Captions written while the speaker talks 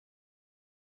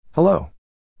Hello,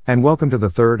 and welcome to the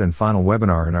third and final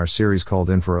webinar in our series called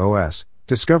Infor OS,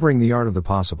 Discovering the Art of the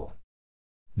Possible.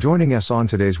 Joining us on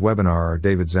today's webinar are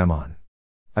David Zeman,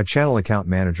 a channel account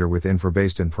manager with Infor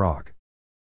based in Prague,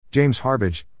 James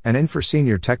Harbage, an Infor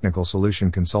senior technical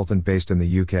solution consultant based in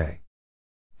the UK,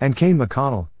 and Kane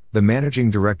McConnell, the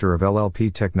managing director of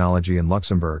LLP Technology in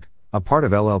Luxembourg, a part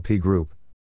of LLP Group.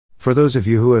 For those of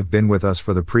you who have been with us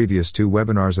for the previous two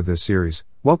webinars of this series,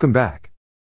 welcome back.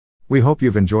 We hope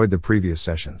you've enjoyed the previous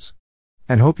sessions,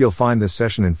 and hope you'll find this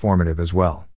session informative as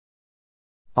well.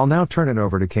 I'll now turn it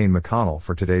over to Kane McConnell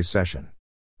for today's session.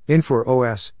 Infor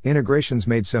OS, Integrations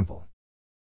Made Simple.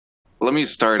 Let me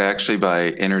start actually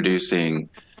by introducing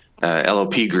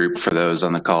LLP Group for those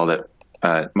on the call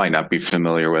that might not be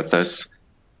familiar with us.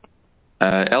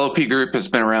 LLP Group has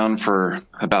been around for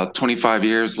about 25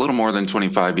 years, a little more than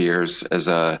 25 years, as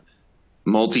a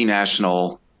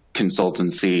multinational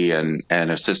consultancy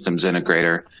and a systems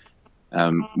integrator.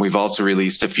 We've also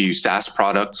released a few SaaS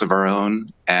products of our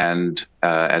own, and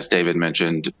as David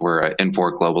mentioned, we're an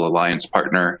Infor Global Alliance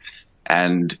partner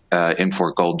and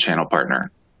Infor Gold Channel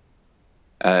partner.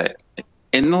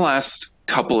 In the last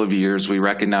couple of years, we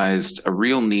recognized a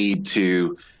real need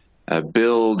to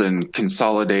build and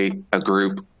consolidate a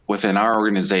group within our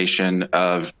organization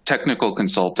of technical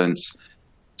consultants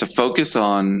to focus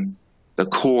on the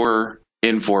core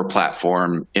Infor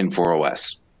platform, Infor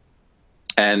OS,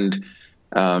 and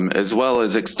as well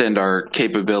as extend our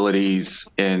capabilities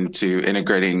into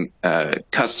integrating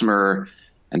customer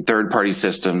and third-party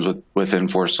systems with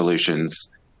Infor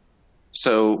solutions.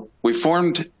 So we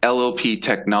formed LLP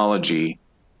Technology,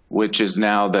 which is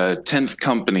now the 10th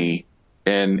company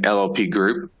in LLP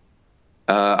Group.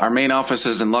 Our main office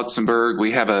is in Luxembourg.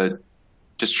 We have a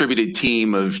distributed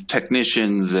team of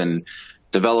technicians and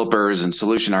developers and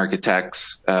solution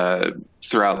architects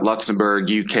throughout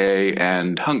Luxembourg, UK,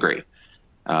 and Hungary,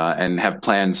 and have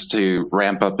plans to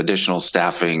ramp up additional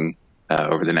staffing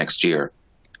over the next year.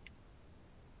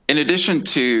 In addition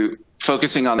to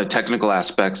focusing on the technical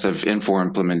aspects of Infor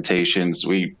implementations,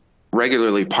 we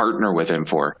regularly partner with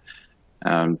Infor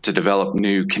to develop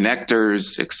new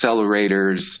connectors,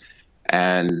 accelerators,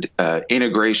 and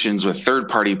integrations with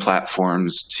third-party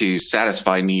platforms to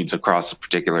satisfy needs across a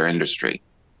particular industry.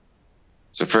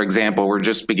 So for example, we're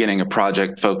just beginning a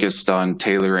project focused on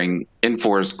tailoring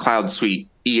Infor's Cloud Suite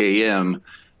EAM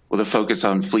with a focus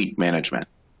on fleet management.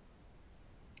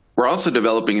 We're also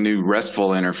developing a new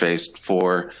RESTful interface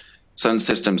for Sun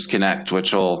Systems Connect,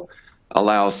 which will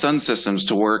allow Sun Systems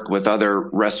to work with other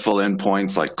RESTful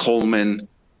endpoints like Coleman,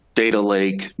 Data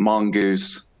Lake,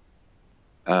 Mongoose,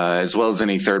 as well as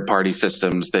any third-party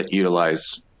systems that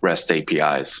utilize REST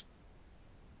APIs.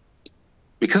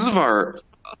 Because of our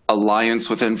alliance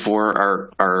with Infor,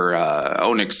 our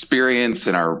own experience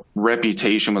and our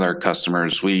reputation with our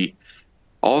customers, we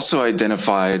also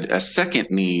identified a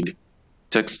second need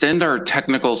to extend our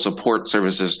technical support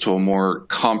services to a more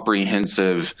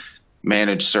comprehensive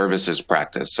managed services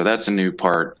practice. So that's a new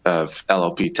part of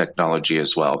LLP Technology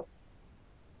as well.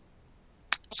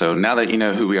 So now that you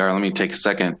know who we are, let me take a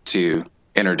second to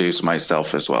introduce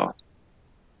myself as well.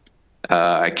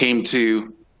 I came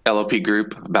to LLP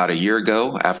Group about a year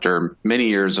ago after many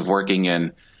years of working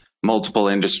in multiple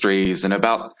industries, and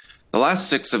about the last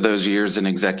 6 of those years in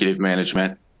executive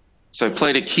management. So I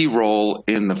played a key role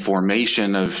in the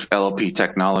formation of LLP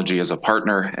Technology as a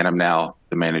partner, and I'm now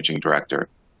the managing director.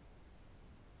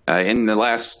 In the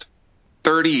last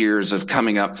 30 years of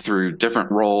coming up through different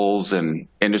roles and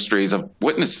industries, I've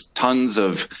witnessed tons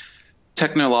of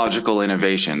technological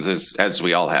innovations, as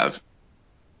we all have.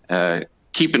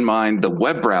 Keep in mind, the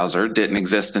web browser didn't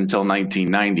exist until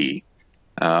 1990.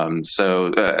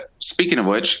 Speaking of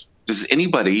which, does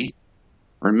anybody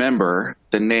remember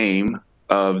the name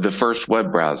of the first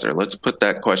web browser? Let's put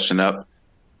that question up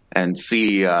and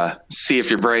see if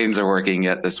your brains are working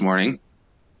yet this morning.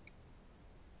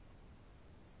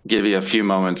 Give you a few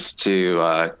moments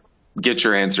to get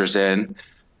your answers in.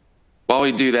 While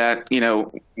we do that, you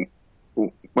know,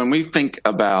 when we think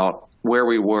about where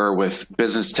we were with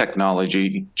business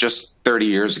technology just 30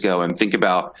 years ago and think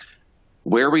about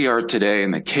where we are today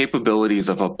and the capabilities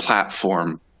of a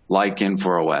platform like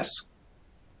Infor OS,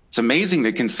 it's amazing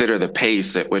to consider the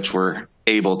pace at which we're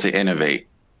able to innovate.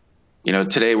 You know,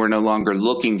 today we're no longer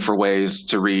looking for ways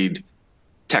to read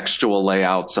textual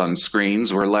layouts on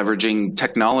screens. We're leveraging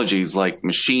technologies like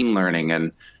machine learning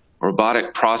and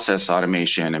robotic process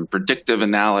automation and predictive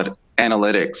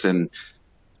analytics and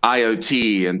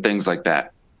IoT and things like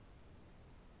that.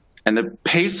 And the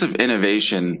pace of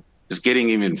innovation is getting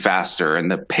even faster,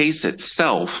 and the pace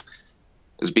itself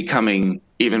is becoming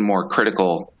even more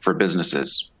critical for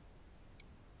businesses.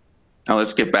 Now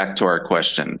let's get back to our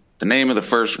question. The name of the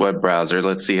first web browser,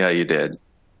 let's see how you did.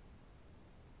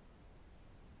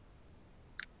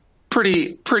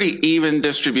 Pretty even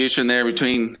distribution there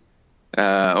between,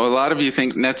 a lot of you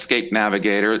think Netscape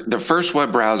Navigator. The first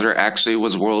web browser actually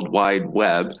was World Wide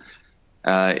Web.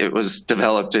 It was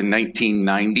developed in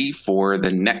 1990 for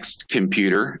the Next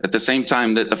computer at the same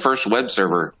time that the first web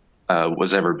server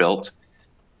was ever built,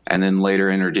 and then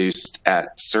later introduced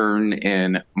at CERN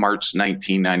in March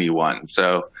 1991.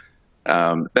 So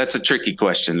that's a tricky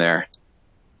question there.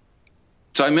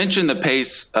 So I mentioned the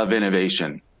pace of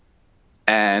innovation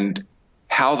and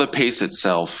how the pace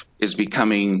itself is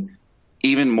becoming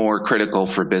even more critical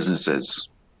for businesses.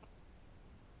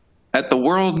 At the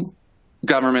World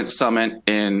Government Summit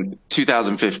in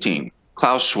 2015,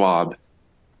 Klaus Schwab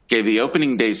gave the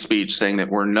opening day speech saying that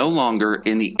we're no longer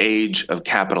in the age of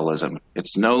capitalism.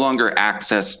 It's no longer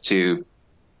access to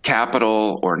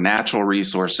capital or natural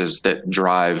resources that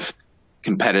drive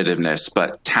competitiveness,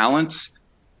 but talents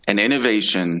and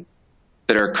innovation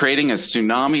that are creating a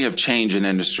tsunami of change in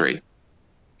industry.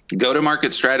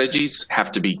 Go-to-market strategies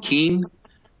have to be keen,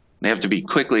 they have to be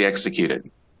quickly executed.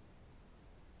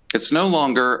 It's no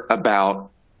longer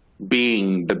about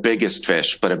being the biggest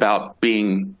fish, but about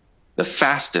being the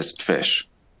fastest fish.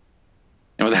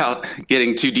 And without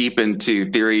getting too deep into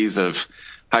theories of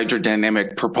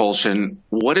hydrodynamic propulsion,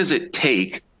 what does it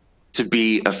take to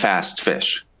be a fast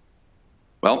fish?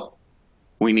 Well,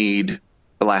 we need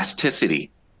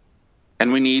elasticity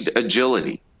and we need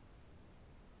agility.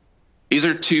 These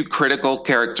are two critical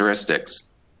characteristics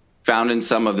found in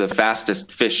some of the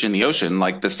fastest fish in the ocean,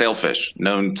 like the sailfish,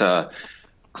 known to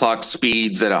clock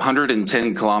speeds at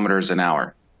 110 kilometers an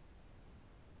hour.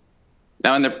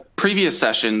 Now, in the previous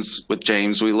sessions with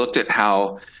James, we looked at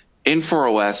how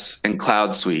Infor OS and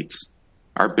cloud suites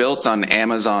are built on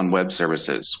Amazon Web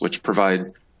Services, which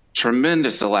provide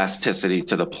tremendous elasticity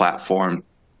to the platform,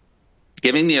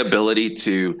 giving the ability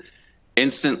to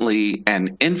instantly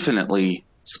and infinitely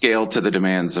scale to the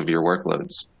demands of your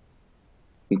workloads.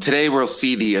 And today we'll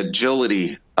see the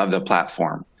agility of the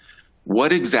platform.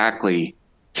 What exactly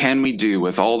can we do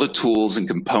with all the tools and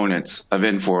components of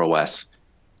Infor OS?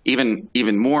 Even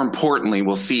more importantly,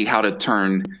 we'll see how to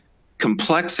turn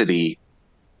complexity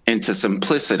into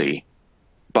simplicity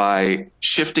by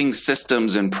shifting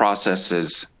systems and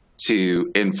processes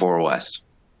to Infor OS.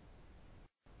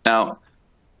 Now,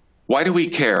 why do we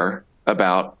care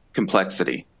about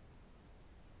complexity?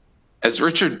 As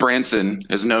Richard Branson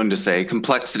is known to say,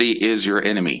 complexity is your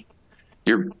enemy.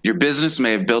 Your business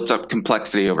may have built up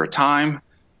complexity over time,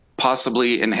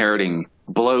 possibly inheriting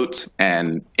bloat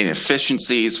and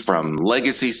inefficiencies from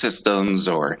legacy systems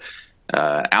or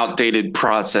outdated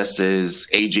processes,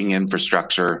 aging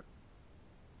infrastructure.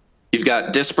 You've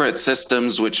got disparate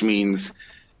systems, which means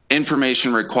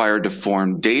information required to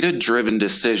form data-driven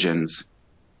decisions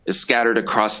is scattered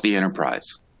across the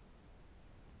enterprise.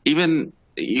 Even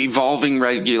evolving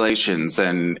regulations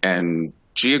and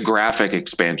geographic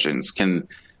expansions can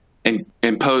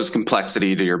impose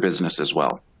complexity to your business as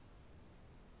well.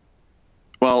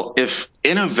 Well, if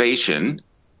innovation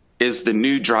is the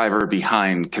new driver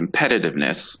behind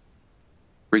competitiveness,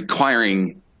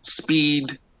 requiring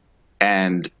speed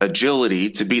and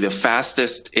agility to be the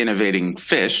fastest innovating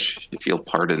fish, if you'll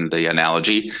pardon the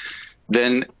analogy,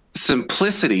 then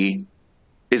simplicity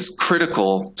is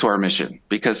critical to our mission,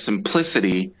 because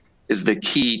simplicity is the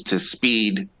key to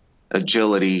speed,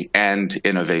 agility, and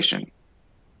innovation.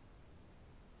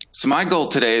 So my goal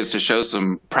today is to show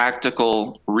some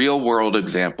practical, real-world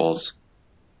examples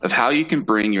of how you can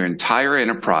bring your entire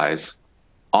enterprise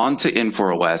onto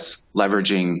Infor OS,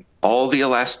 leveraging all the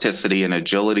elasticity and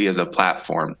agility of the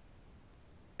platform,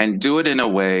 and do it in a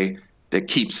way that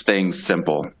keeps things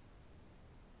simple.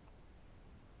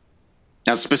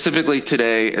 Now, specifically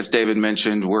today, as David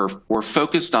mentioned, we're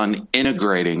focused on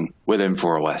integrating with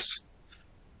Infor OS,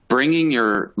 bringing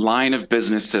your line of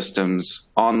business systems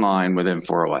online with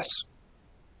Infor OS.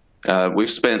 We've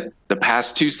spent the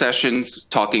past two sessions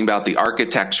talking about the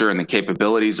architecture and the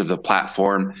capabilities of the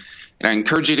platform, and I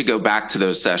encourage you to go back to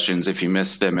those sessions if you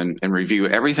missed them and review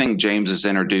everything James has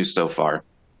introduced so far.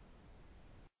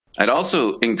 I'd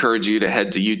also encourage you to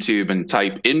head to YouTube and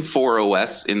type Infor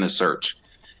OS in the search.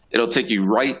 It'll take you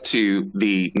right to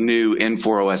the new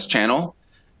Infor OS channel,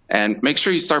 and make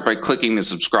sure you start by clicking the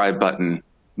subscribe button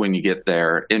when you get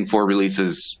there. Infor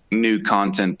releases new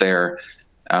content there,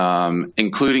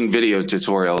 including video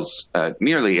tutorials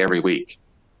nearly every week.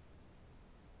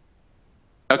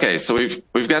 Okay, so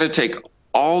we've got to take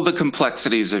all the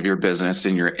complexities of your business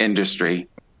in your industry,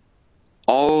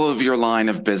 all of your line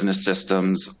of business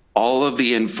systems, all of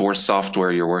the Infor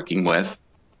software you're working with,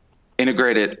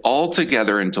 integrate it all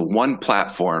together into one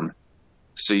platform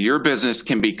so your business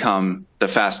can become the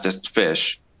fastest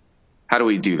fish. How do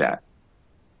we do that?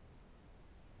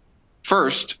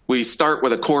 First, we start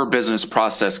with a core business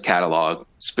process catalog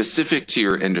specific to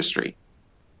your industry.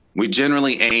 We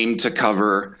generally aim to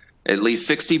cover at least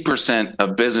 60%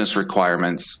 of business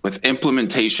requirements with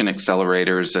implementation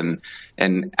accelerators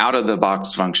and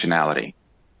out-of-the-box functionality.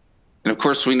 And of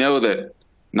course, we know that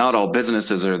not all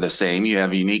businesses are the same. You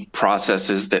have unique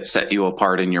processes that set you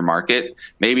apart in your market,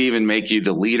 maybe even make you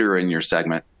the leader in your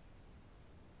segment.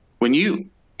 When you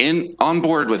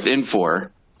onboard with Infor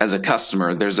as a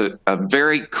customer, there's a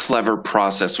very clever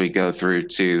process we go through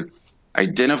to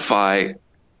identify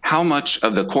how much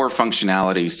of the core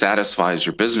functionality satisfies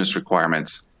your business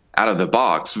requirements out of the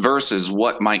box versus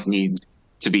what might need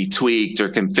to be tweaked or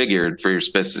configured for your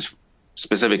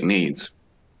specific needs.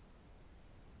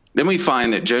 Then we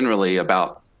find that generally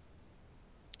about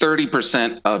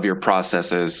 30% of your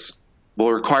processes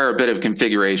will require a bit of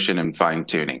configuration and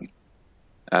fine-tuning.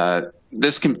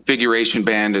 This configuration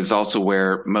band is also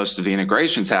where most of the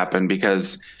integrations happen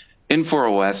because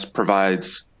Infor OS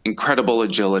provides incredible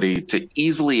agility to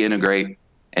easily integrate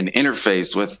and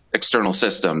interface with external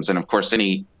systems and, of course,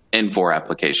 any Infor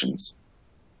applications.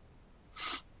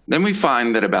 Then we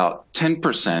find that about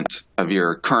 10% of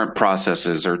your current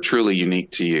processes are truly unique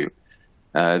to you.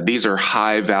 These are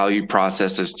high-value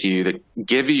processes to you that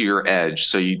give you your edge,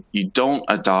 so you don't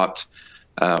adopt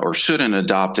or shouldn't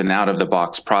adopt an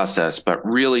out-of-the-box process, but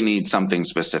really need something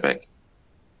specific.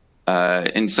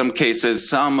 In some cases,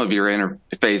 some of your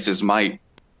interfaces might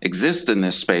exist in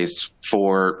this space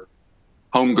for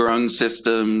homegrown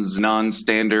systems,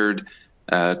 non-standard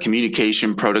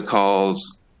communication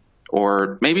protocols,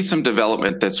 or maybe some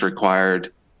development that's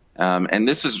required. And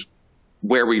this is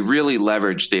where we really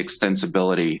leverage the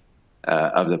extensibility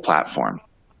of the platform.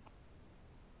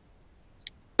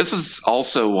 This is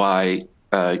also why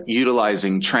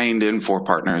utilizing trained Infor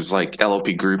partners like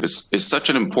LOP Group is such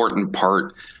an important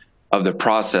part of the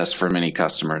process for many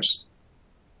customers.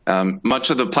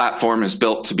 Much of the platform is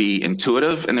built to be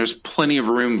intuitive, and there's plenty of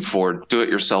room for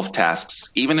do-it-yourself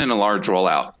tasks, even in a large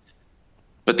rollout.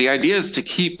 But the idea is to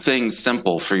keep things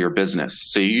simple for your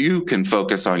business so you can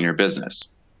focus on your business.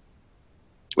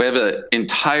 We have an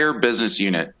entire business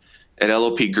unit at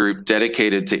LOP Group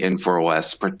dedicated to Infor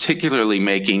OS, particularly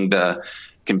making the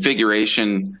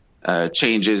configuration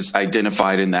changes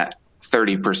identified in that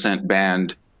 30%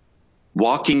 band,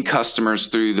 walking customers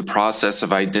through the process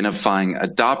of identifying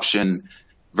adoption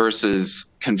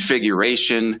versus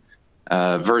configuration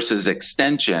versus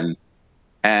extension,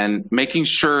 and making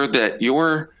sure that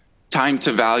your time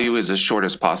to value is as short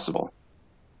as possible.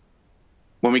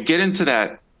 When we get into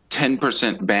that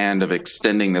 10% band of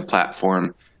extending the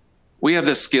platform, we have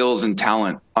the skills and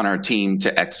talent on our team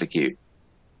to execute.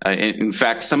 In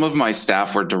fact, some of my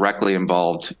staff were directly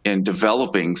involved in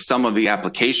developing some of the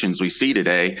applications we see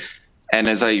today. And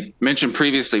as I mentioned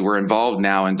previously, we're involved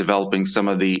now in developing some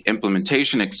of the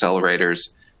implementation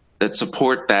accelerators that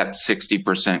support that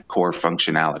 60% core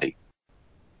functionality.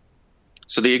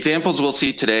 So the examples we'll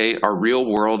see today are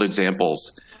real-world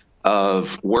examples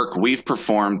of work we've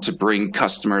performed to bring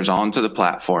customers onto the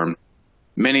platform.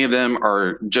 Many of them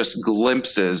are just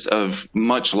glimpses of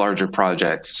much larger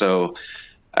projects. So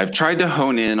I've tried to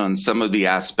hone in on some of the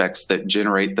aspects that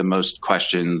generate the most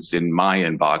questions in my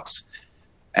inbox.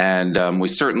 And we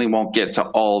certainly won't get to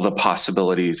all the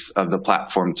possibilities of the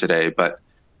platform today, but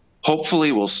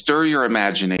hopefully we'll stir your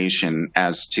imagination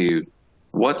as to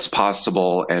what's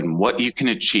possible and what you can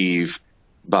achieve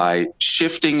by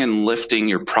shifting and lifting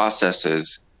your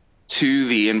processes to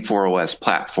the Infor OS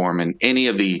platform and any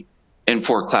of the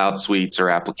Infor cloud suites or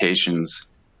applications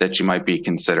that you might be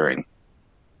considering.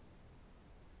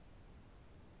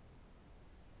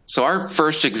 So our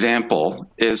first example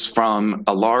is from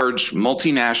a large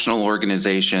multinational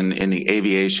organization in the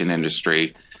aviation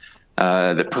industry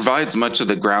that provides much of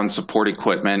the ground support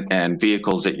equipment and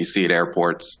vehicles that you see at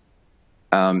airports.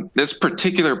 This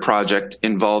particular project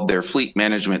involved their fleet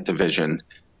management division.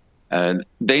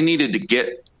 They needed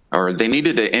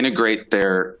to integrate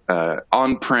their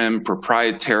on-prem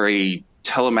proprietary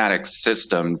telematics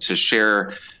system to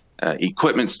share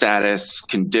equipment status,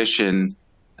 condition,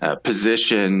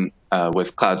 position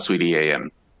with Cloud Suite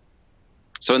EAM.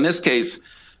 So in this case,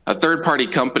 a third-party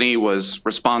company was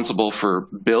responsible for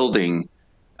building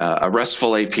a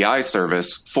RESTful API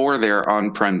service for their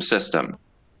on-prem system.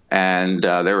 And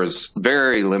there was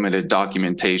very limited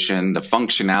documentation. The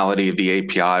functionality of the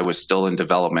API was still in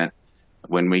development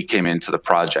when we came into the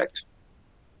project.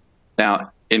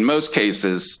 Now, in most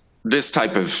cases, this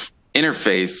type of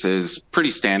interface is pretty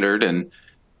standard and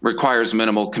requires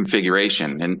minimal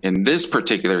configuration. And in this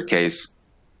particular case,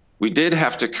 we did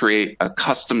have to create a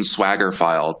custom Swagger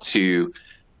file to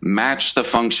match the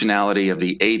functionality of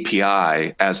the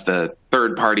API, as the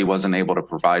third party wasn't able to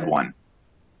provide one.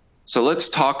 So let's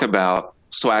talk about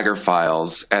Swagger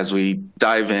files as we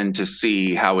dive in to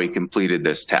see how we completed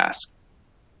this task.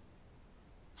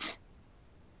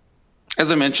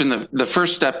 As I mentioned, the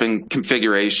first step in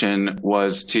configuration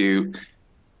was to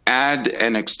add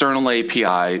an external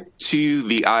API to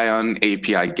the Ion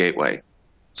API gateway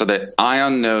so that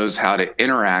Ion knows how to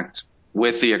interact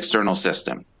with the external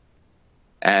system.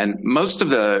 And most of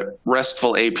the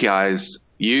RESTful APIs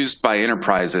used by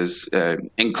enterprises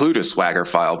include a Swagger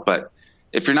file, but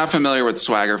if you're not familiar with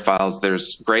Swagger files,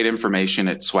 there's great information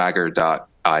at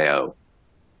swagger.io.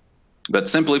 But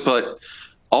simply put,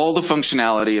 all the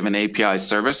functionality of an API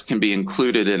service can be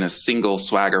included in a single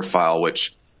Swagger file,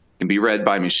 which can be read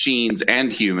by machines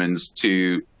and humans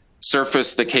to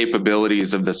surface the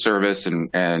capabilities of the service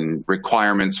and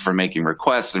requirements for making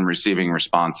requests and receiving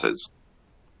responses.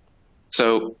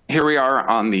 So here we are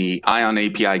on the Ion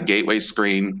API gateway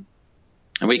screen,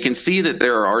 and we can see that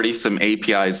there are already some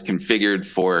APIs configured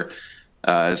for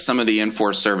some of the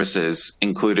Infor services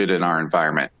included in our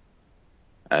environment.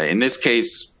 In this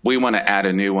case, we want to add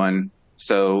a new one,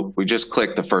 so we just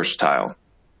click the first tile.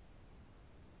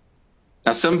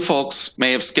 Now, some folks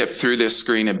may have skipped through this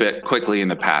screen a bit quickly in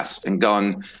the past and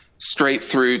gone straight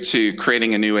through to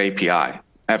creating a new API.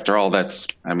 After all, that's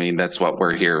what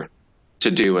we're here to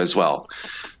do as well.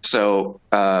 So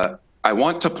I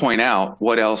want to point out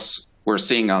what else we're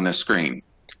seeing on this screen.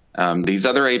 These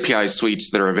other API suites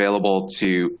that are available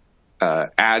to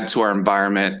add to our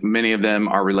environment, many of them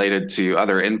are related to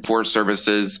other Infor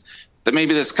services that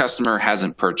maybe this customer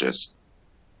hasn't purchased.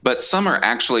 But some are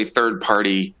actually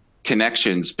third-party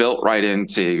connections built right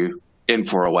into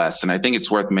Infor OS, and I think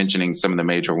it's worth mentioning some of the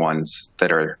major ones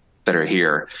that are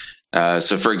here.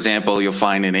 So for example, you'll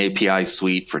find an API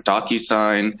suite for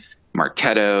DocuSign,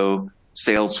 Marketo,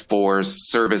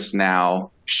 Salesforce,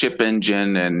 ServiceNow,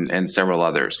 ShipEngine, and several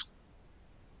others.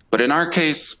 But in our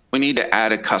case, we need to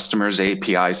add a customer's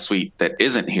API suite that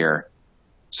isn't here.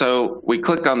 So we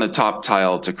click on the top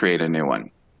tile to create a new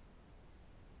one.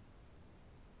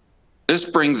 This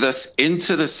brings us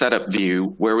into the setup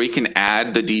view where we can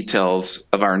add the details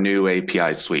of our new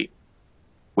API suite.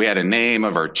 We add a name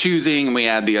of our choosing, and we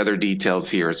add the other details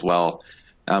here as well.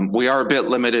 We are a bit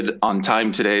limited on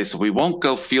time today, so we won't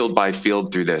go field by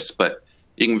field through this, but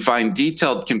you can find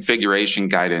detailed configuration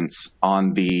guidance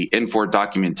on the Infor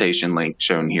documentation link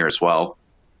shown here as well.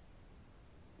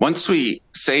 Once we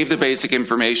save the basic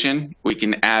information, we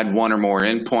can add one or more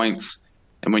endpoints.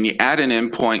 And when you add an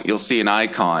endpoint, you'll see an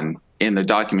icon in the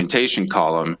documentation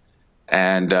column.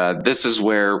 And this is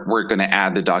where we're going to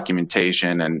add the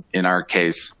documentation, and in our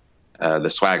case, the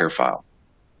Swagger file.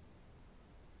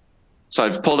 So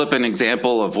I've pulled up an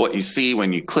example of what you see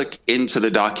when you click into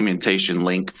the documentation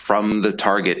link from the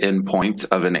target endpoint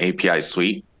of an API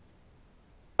suite.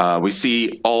 We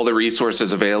see all the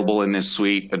resources available in this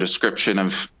suite, a description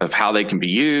of how they can be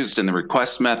used and the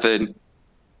request method.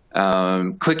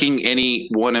 Clicking any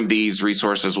one of these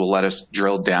resources will let us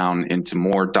drill down into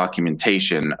more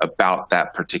documentation about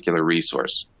that particular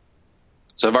resource.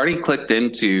 So I've already clicked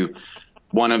into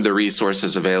one of the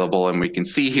resources available, and we can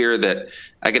see here that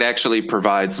I could actually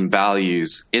provide some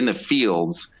values in the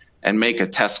fields and make a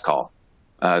test call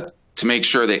to make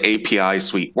sure the API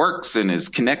suite works and is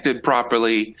connected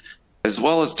properly, as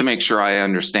well as to make sure I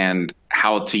understand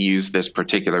how to use this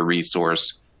particular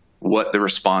resource, what the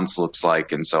response looks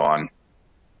like, and so on.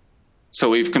 So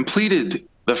we've completed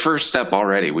the first step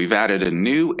already. We've added a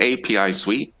new API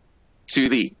suite to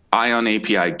the Ion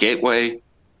API gateway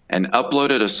and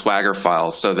uploaded a Swagger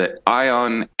file so that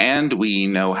Ion and we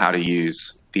know how to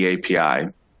use the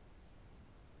API.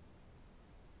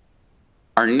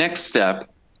 Our next step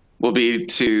will be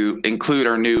to include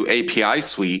our new API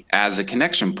suite as a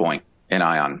connection point in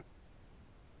Ion.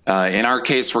 In our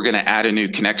case, we're going to add a new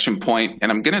connection point, and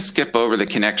I'm going to skip over the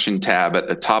connection tab at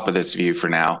the top of this view for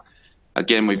now.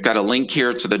 Again, we've got a link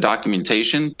here to the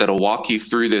documentation that'll walk you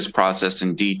through this process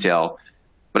in detail,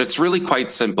 but it's really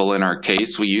quite simple in our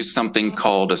case. We use something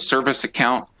called a service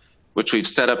account, which we've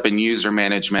set up in user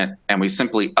management, and we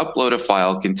simply upload a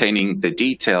file containing the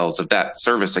details of that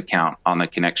service account on the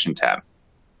connection tab.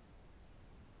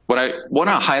 What I want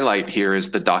to highlight here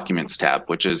is the Documents tab,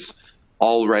 which is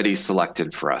already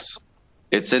selected for us.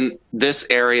 It's in this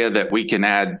area that we can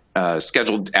add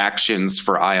scheduled actions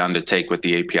for Ion to take with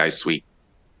the API suite.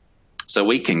 So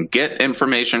we can get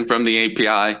information from the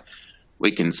API,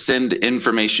 we can send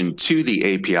information to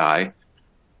the API,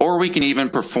 or we can even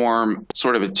perform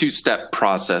sort of a two-step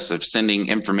process of sending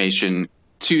information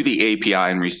to the API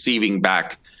and receiving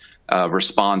back a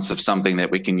response of something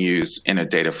that we can use in a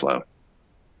data flow.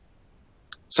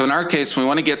 So in our case, we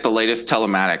want to get the latest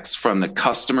telematics from the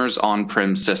customer's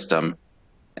on-prem system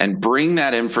and bring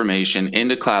that information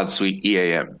into Cloud Suite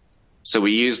EAM. So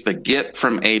we use the get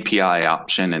from API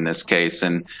option in this case,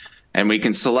 and we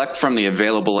can select from the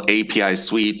available API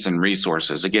suites and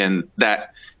resources. Again,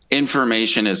 that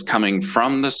information is coming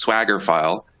from the Swagger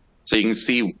file, so you can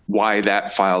see why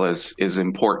that file is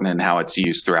important and how it's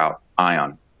used throughout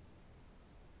Ion.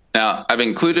 Now, I've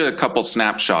included a couple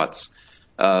snapshots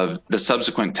of the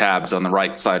subsequent tabs on the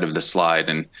right side of the slide.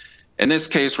 And in this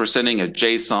case, we're sending a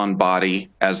JSON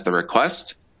body as the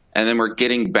request, and then we're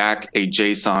getting back a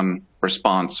JSON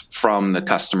response from the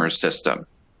customer's system.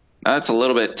 Now, that's a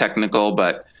little bit technical,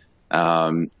 but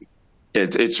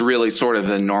it's really sort of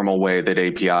the normal way that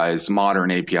APIs, modern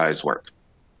APIs work.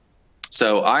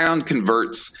 So Ion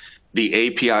converts the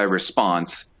API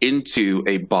response into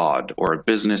a BOD, or a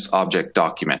business object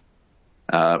document,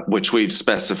 which we've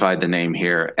specified the name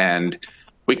here. And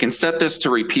we can set this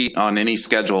to repeat on any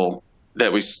schedule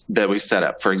that we set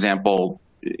up. For example,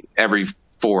 every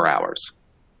 4 hours.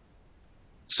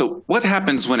 So what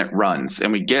happens when it runs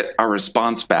and we get our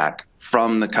response back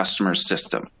from the customer's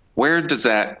system? Where does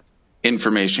that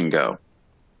information go?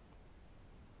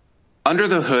 Under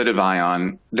the hood of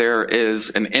Ion, there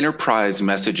is an enterprise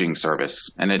messaging service,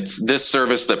 and it's this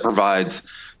service that provides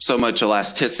so much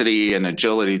elasticity and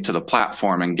agility to the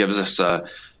platform and gives us a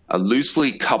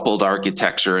loosely coupled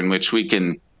architecture in which we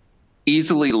can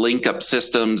easily link up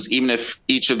systems, even if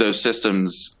each of those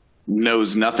systems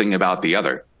knows nothing about the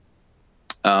other.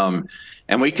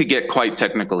 And we could get quite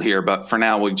technical here, but for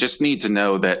now, we just need to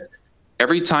know that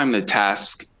every time the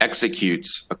task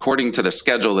executes according to the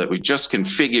schedule that we just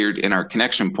configured in our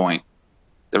connection point,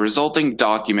 the resulting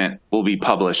document will be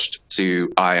published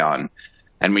to Ion.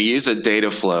 And we use a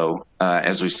data flow,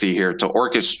 as we see here, to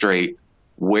orchestrate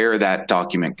where that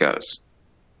document goes.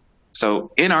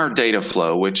 So in our data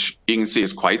flow, which you can see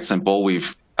is quite simple,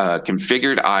 we've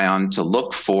configured Ion to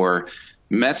look for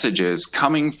messages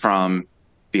coming from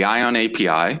the Ion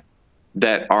API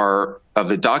that are of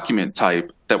the document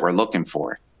type that we're looking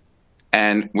for.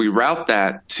 And we route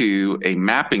that to a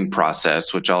mapping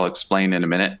process, which I'll explain in a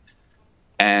minute.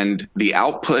 And the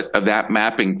output of that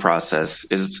mapping process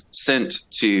is sent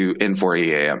to Infor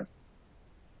EAM.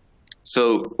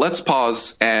 So let's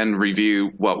pause and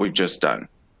review what we've just done.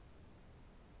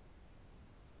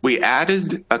 We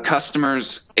added a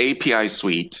customer's API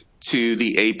suite to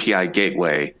the API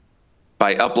gateway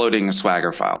by uploading a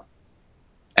Swagger file.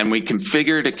 And we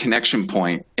configured a connection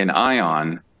point in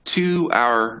Ion to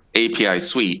our API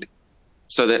suite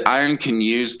so that Ion can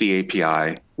use the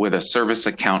API with a service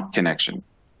account connection.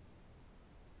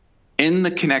 In the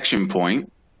connection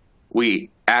point, we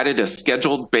added a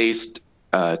scheduled-based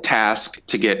task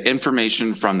to get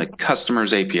information from the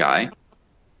customer's API.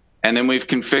 And then we've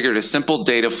configured a simple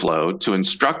data flow to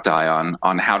instruct Ion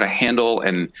on how to handle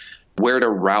and where to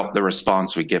route the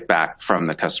response we get back from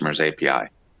the customer's API.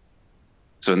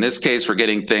 So in this case, we're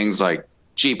getting things like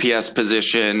GPS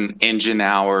position, engine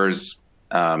hours,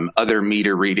 other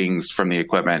meter readings from the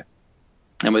equipment.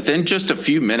 And within just a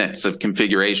few minutes of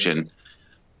configuration,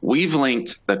 we've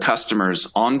linked the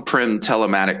customer's on-prem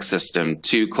telematics system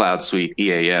to Cloud Suite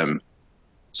EAM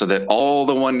so that all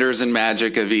the wonders and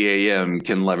magic of EAM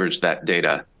can leverage that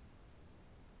data.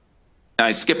 Now,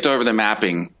 I skipped over the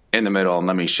mapping in the middle, and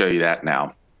let me show you that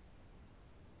now.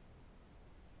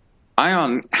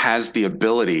 Ion has the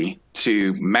ability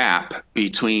to map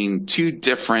between two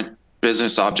different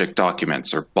business object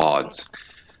documents, or BODs.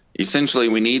 Essentially,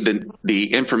 we need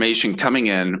the information coming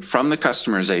in from the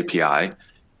customer's API,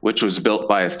 which was built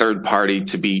by a third party,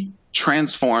 to be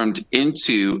transformed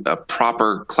into a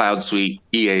proper Cloud Suite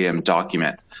EAM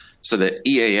document so that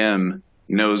EAM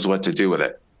knows what to do with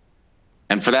it.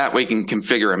 And for that, we can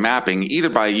configure a mapping either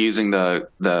by using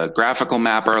the graphical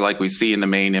mapper like we see in the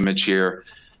main image here,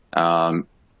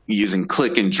 using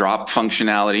click and drop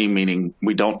functionality, meaning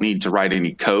we don't need to write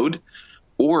any code,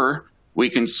 or we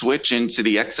can switch into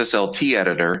the XSLT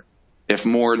editor if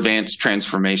more advanced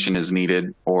transformation is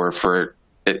needed, or for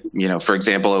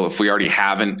example, if we already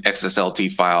have an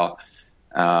XSLT file,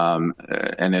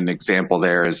 and an example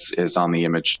there is on the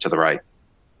image to the right.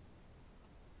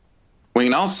 We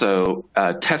can also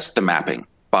test the mapping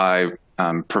by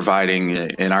providing,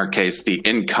 in our case, the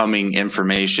incoming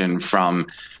information from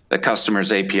the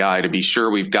customer's API to be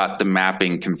sure we've got the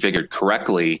mapping configured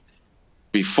correctly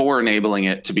before enabling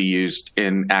it to be used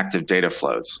in active data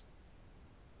flows.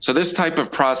 So this type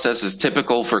of process is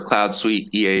typical for Cloud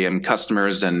Suite EAM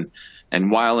customers, and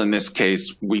while in this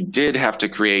case we did have to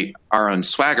create our own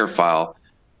Swagger file,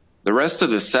 the rest of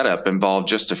the setup involved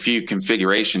just a few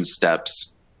configuration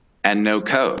steps and no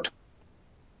code.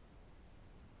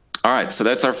 All right, so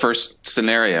that's our first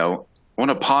scenario. I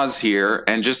want to pause here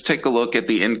and just take a look at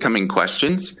the incoming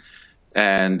questions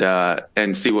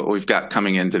and see what we've got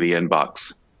coming into the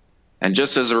inbox. And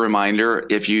just as a reminder,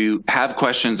 if you have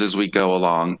questions as we go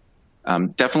along,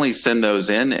 definitely send those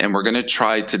in, and we're going to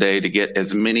try today to get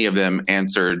as many of them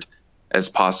answered as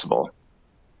possible.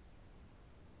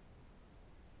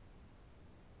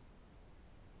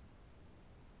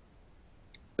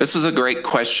 This is a great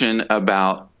question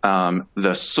about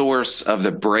the source of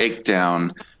the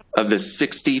breakdown of the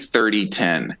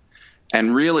 60-30-10.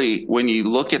 And really, when you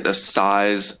look at the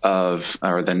size of,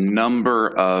 or the number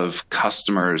of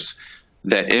customers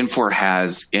that Infor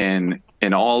has in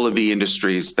all of the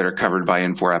industries that are covered by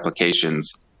Infor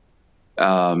applications,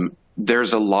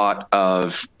 there's a lot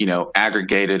of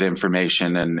aggregated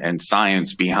information and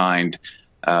science behind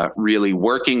really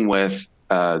working with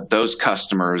those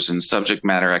customers and subject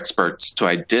matter experts to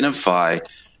identify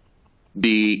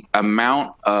the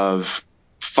amount of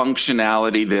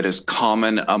functionality that is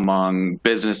common among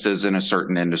businesses in a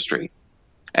certain industry.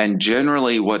 And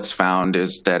generally what's found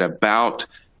is that about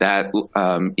that,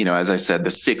 as I said, the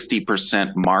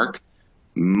 60% mark,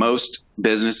 most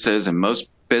businesses and most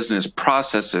business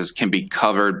processes can be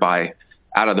covered by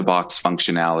out-of-the-box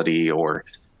functionality or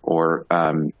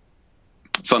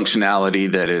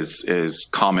functionality that is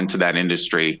common to that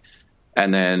industry.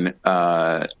 And then,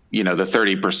 the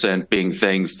 30% being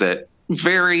things that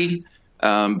vary,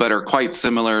 but are quite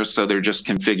similar, so they're just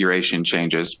configuration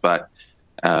changes. But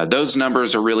those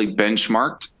numbers are really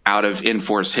benchmarked out of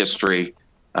Infor's history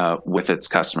with its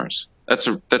customers. That's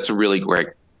a really great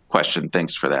question.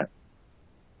 Thanks for that.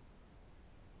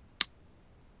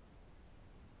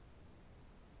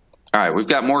 All right, we've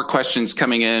got more questions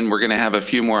coming in. We're going to have a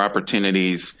few more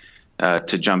opportunities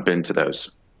to jump into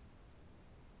those.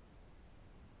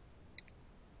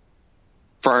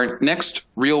 For our next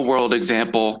real-world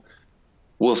example,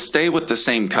 we'll stay with the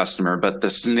same customer, but the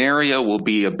scenario will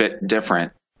be a bit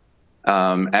different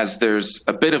as there's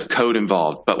a bit of code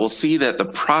involved, but we'll see that the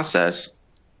process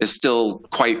is still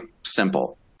quite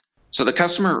simple. So the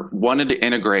customer wanted to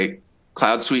integrate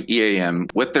Cloud Suite EAM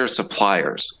with their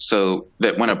suppliers so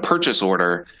that when a purchase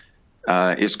order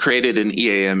is created in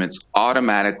EAM, it's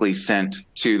automatically sent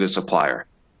to the supplier.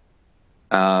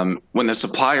 When the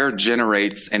supplier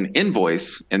generates an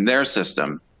invoice in their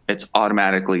system, it's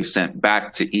automatically sent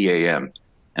back to EAM.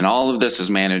 And all of this is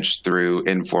managed through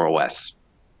Infor OS.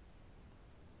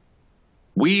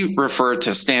 We refer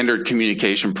to standard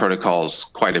communication protocols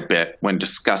quite a bit when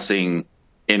discussing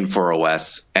Infor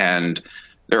OS, and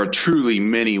there are truly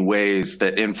many ways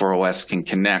that Infor OS can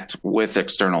connect with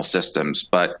external systems.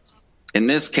 But in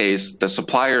this case, the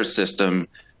supplier system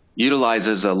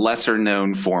utilizes a lesser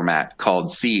known format called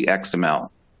CXML.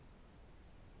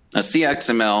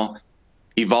 CXML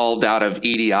evolved out of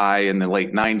EDI in the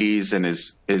late 90s and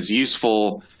is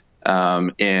useful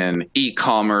in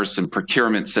e-commerce and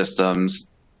procurement systems.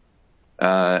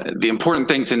 The important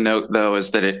thing to note, though,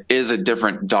 is that it is a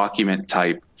different document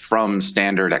type from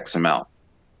standard XML.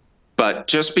 But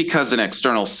just because an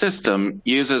external system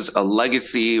uses a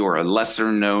legacy or a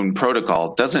lesser known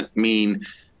protocol doesn't mean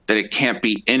that it can't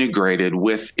be integrated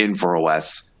with Infor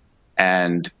OS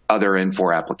and other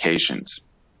Infor applications.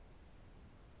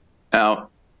 Now,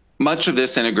 much of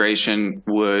this integration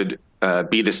would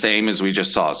be the same as we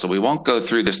just saw, so we won't go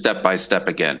through the step-by-step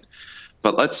again.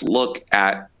 But let's look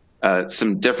at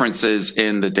some differences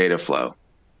in the data flow.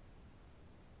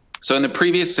 So in the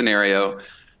previous scenario,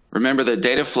 remember the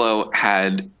data flow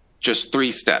had just 3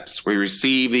 steps. We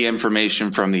receive the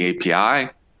information from the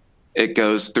API, it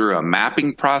goes through a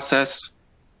mapping process,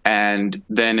 and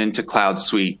then into Cloud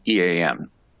Suite EAM.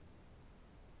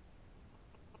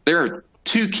 There are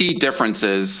 2 key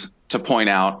differences to point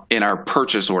out in our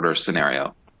purchase order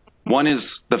scenario. One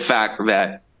is the fact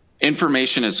that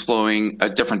information is flowing a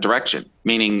different direction,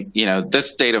 meaning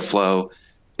this data flow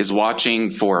is watching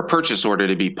for a purchase order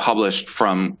to be published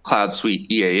from Cloud Suite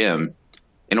EAM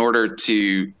in order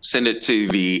to send it to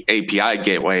the API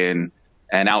gateway and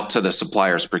out to the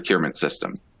supplier's procurement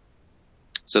system.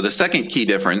 So the second key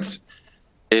difference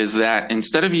is that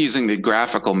instead of using the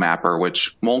graphical mapper,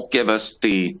 which won't give us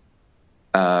the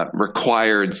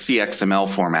required CXML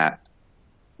format,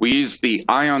 we use the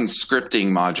Ion scripting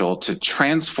module to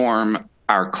transform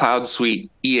our Cloud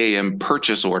Suite EAM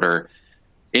purchase order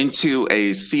into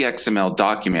a CXML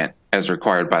document as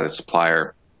required by the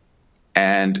supplier.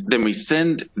 And then we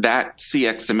send that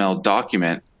CXML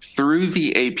document through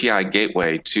the API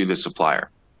gateway to the supplier.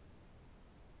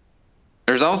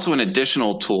 There's also an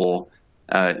additional tool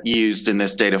used in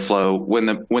this data flow. When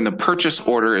the purchase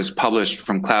order is published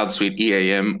from Cloud Suite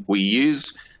EAM, we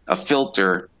use a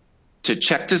filter to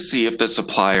check to see if the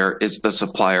supplier is the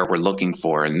supplier we're looking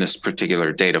for in this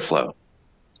particular data flow.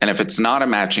 And if it's not a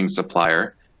matching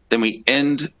supplier, then we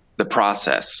end the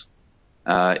process.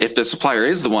 If the supplier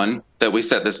is the one that we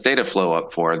set this data flow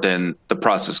up for, then the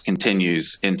process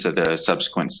continues into the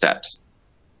subsequent steps.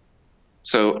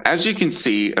 So as you can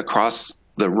see across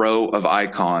the row of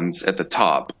icons at the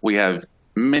top, we have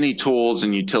many tools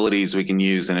and utilities we can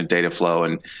use in a data flow.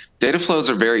 And data flows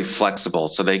are very flexible,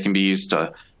 so they can be used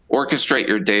to orchestrate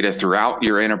your data throughout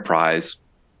your enterprise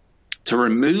to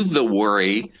remove the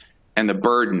worry and the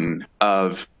burden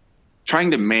of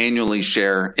trying to manually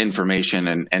share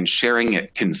information and sharing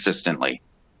it consistently.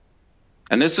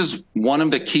 And this is one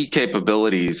of the key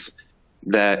capabilities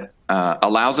that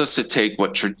allows us to take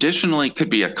what traditionally could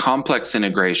be a complex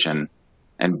integration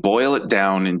and boil it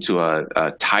down into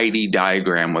a tidy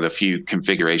diagram with a few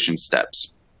configuration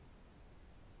steps.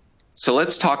 So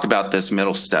let's talk about this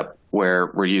middle step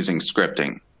where we're using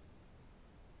scripting.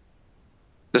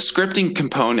 The scripting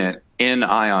component in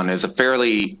Ion is a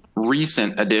fairly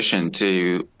recent addition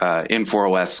to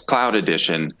Infor OS Cloud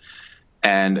Edition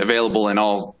and available in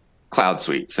all cloud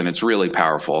suites, and it's really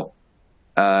powerful.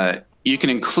 You can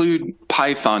include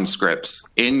Python scripts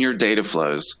in your data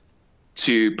flows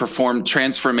to perform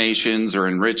transformations or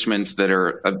enrichments that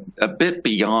are a bit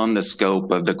beyond the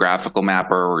scope of the graphical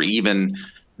mapper or even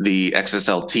the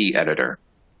XSLT editor.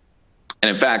 And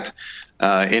in fact,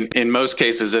 in most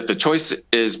cases, if the choice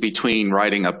is between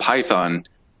writing a Python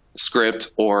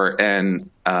script or an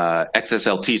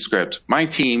XSLT script, my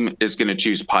team is going to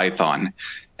choose Python.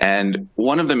 And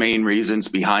one of the main reasons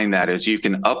behind that is you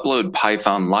can upload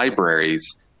Python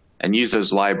libraries and use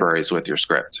those libraries with your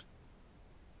script.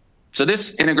 So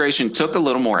this integration took a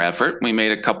little more effort. We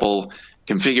made a couple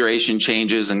configuration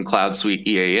changes in Cloud Suite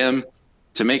EAM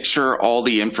to make sure all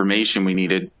the information we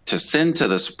needed to send to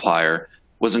the supplier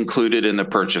was included in the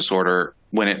purchase order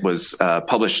when it was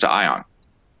published to Ion.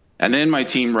 And then my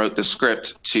team wrote the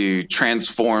script to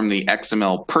transform the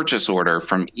XML purchase order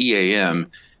from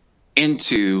EAM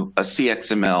into a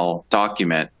CXML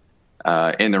document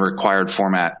in the required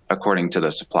format according to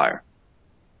the supplier.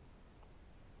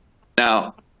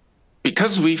 Now,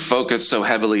 because we focus so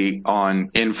heavily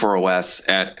on Infor OS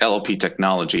at LLP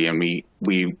Technology, and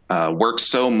we work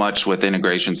so much with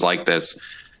integrations like this,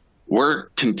 we're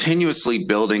continuously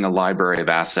building a library of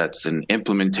assets and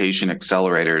implementation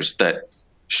accelerators that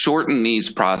shorten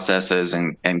these processes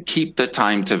and keep the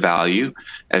time to value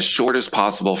as short as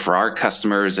possible for our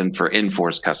customers and for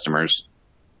Infor's customers.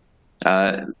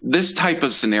 This type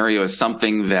of scenario is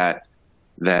something that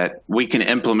we can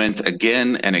implement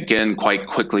again and again quite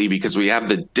quickly because we have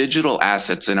the digital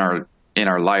assets in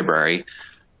our library.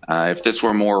 If this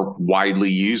were a more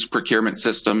widely used procurement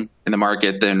system in the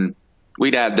market, then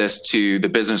we'd add this to the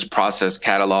business process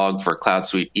catalog for Cloud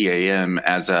Suite EAM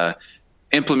as a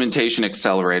implementation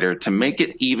accelerator to make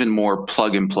it even more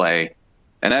plug and play.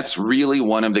 And that's really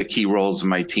one of the key roles of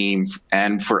my team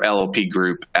and for LLP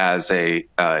Group as a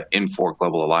Infor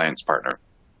Global Alliance partner.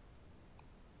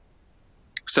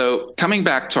 So coming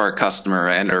back to our customer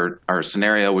and our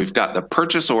scenario, we've got the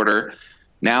purchase order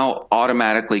now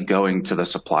automatically going to the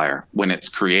supplier when it's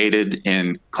created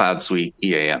in Cloud Suite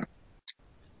EAM.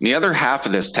 The other half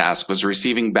of this task was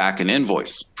receiving back an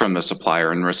invoice from the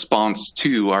supplier in response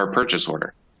to our purchase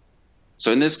order.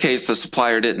 So in this case, the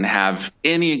supplier didn't have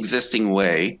any existing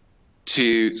way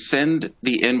to send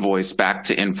the invoice back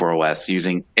to Infor OS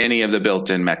using any of the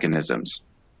built-in mechanisms.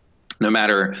 No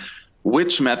matter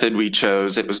which method we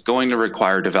chose, it was going to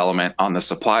require development on the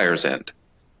supplier's end.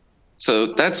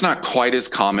 So that's not quite as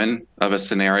common of a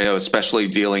scenario, especially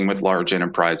dealing with large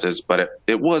enterprises, but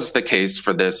it was the case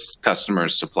for this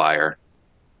customer's supplier.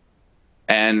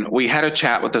 And we had a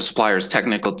chat with the supplier's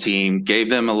technical team,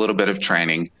 gave them a little bit of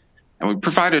training, and we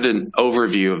provided an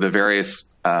overview of the various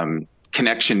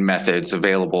connection methods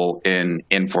available in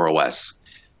Infor OS.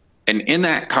 And in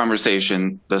that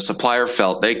conversation, the supplier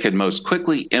felt they could most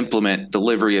quickly implement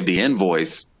delivery of the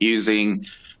invoice using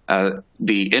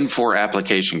the Infor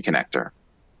application connector.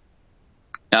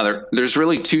 Now, there's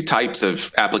really two types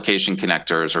of application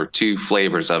connectors, or two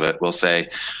flavors of it, we'll say.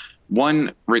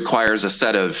 One requires a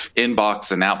set of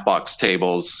inbox and outbox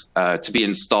tables to be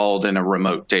installed in a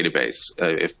remote database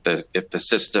if the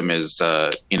system is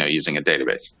using a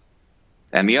database.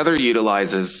 and the other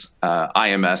utilizes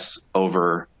IMS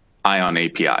over Ion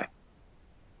API.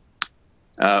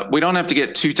 We don't have to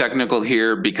get too technical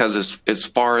here because as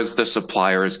far as the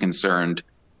supplier is concerned,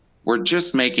 we're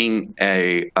just making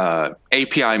a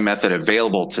API method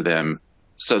available to them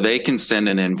so they can send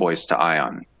an invoice to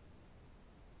Ion.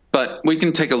 But we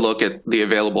can take a look at the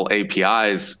available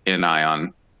APIs in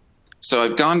Ion. So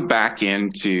I've gone back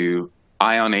into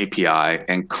Ion API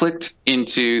and clicked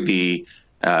into the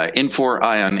Infor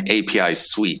Ion API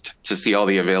suite to see all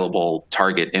the available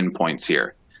target endpoints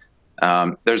here.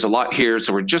 There's a lot here,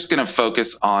 so we're just going to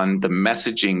focus on the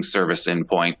messaging service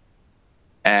endpoint.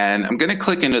 And I'm going to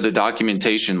click into the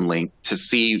documentation link to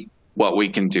see what we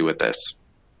can do with this.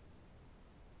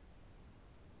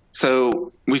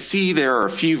 So we see there are a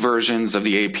few versions of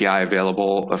the API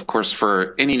available. Of course,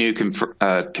 for any new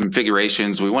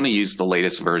configurations, we want to use the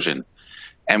latest version.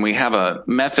 And we have a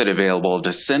method available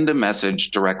to send a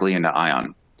message directly into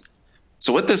Ion.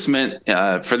 So what this meant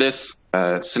for this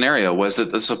scenario was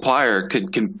that the supplier could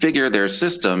configure their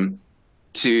system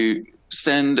to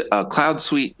send a Cloud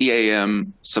Suite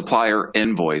EAM supplier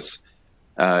invoice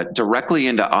directly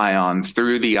into Ion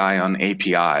through the Ion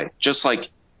API, just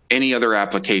like any other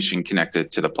application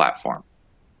connected to the platform.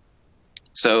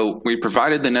 So we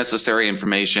provided the necessary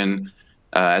information,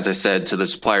 as I said, to the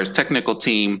supplier's technical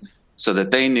team so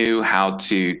that they knew how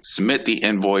to submit the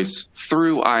invoice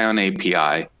through Ion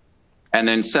API and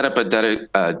then set up a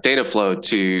data flow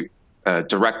to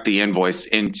direct the invoice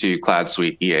into Cloud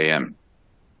Suite EAM.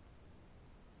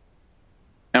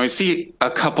 Now we see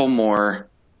a couple more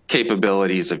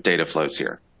capabilities of data flows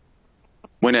here.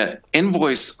 When an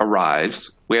invoice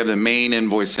arrives, we have the main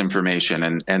invoice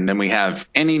information, and then we have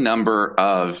any number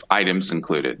of items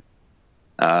included.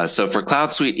 So for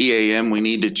Cloud Suite EAM, we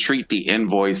need to treat the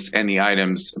invoice and the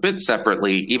items a bit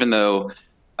separately, even though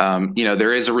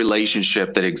there is a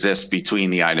relationship that exists between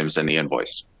the items and the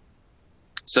invoice.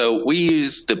 So we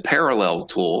use the parallel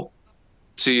tool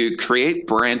to create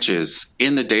branches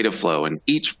in the data flow, and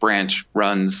each branch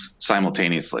runs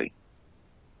simultaneously.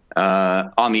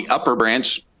 On the upper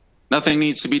branch, nothing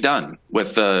needs to be done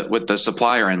with the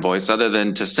supplier invoice other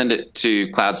than to send it to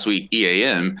Cloud Suite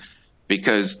EAM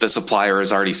because the supplier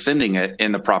is already sending it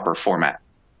in the proper format.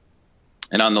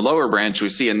 And on the lower branch, we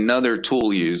see another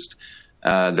tool used,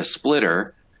 the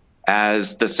splitter,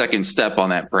 as the second step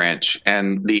on that branch.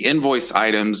 And the invoice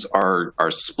items are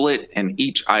split, and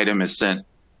each item is sent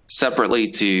separately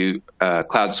to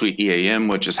Cloud Suite EAM,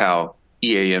 which is how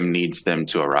EAM needs them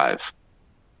to arrive.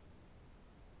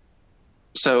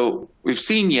 So we've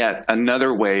seen yet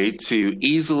another way to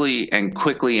easily and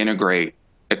quickly integrate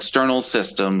external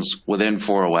systems within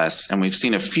Infor OS, and we've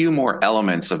seen a few more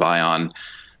elements of Ion,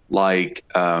 like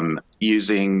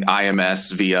using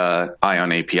IMS via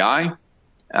Ion API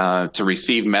to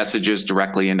receive messages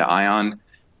directly into Ion.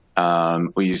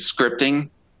 We use scripting,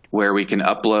 where we can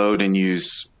upload and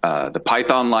use the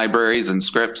Python libraries and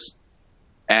scripts,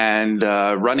 and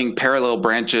running parallel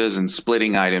branches and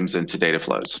splitting items into data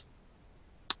flows.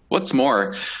 What's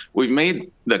more, we've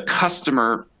made the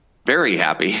customer very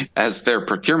happy, as their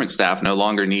procurement staff no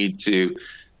longer need to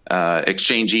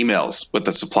exchange emails with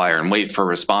the supplier and wait for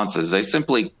responses. They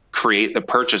simply create the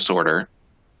purchase order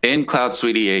in Cloud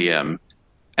Suite EAM,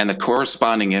 and the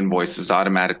corresponding invoice is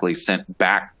automatically sent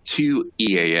back to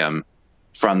EAM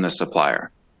from the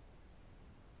supplier.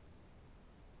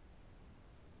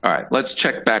 All right, let's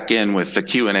check back in with the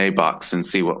Q&A box and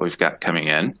see what we've got coming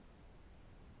in.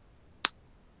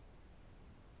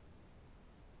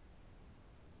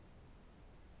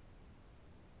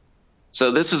 So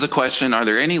this is a question: are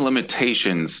there any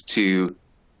limitations to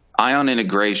Ion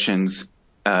integrations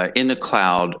in the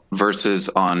cloud versus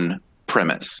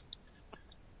on-premise?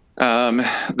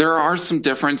 There are some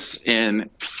difference in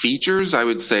features. I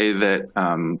would say that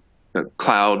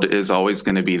cloud is always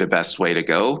going to be the best way to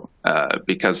go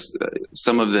because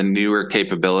some of the newer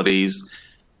capabilities,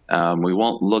 we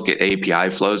won't look at API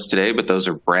flows today, but those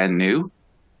are brand new.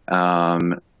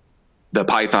 The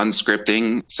Python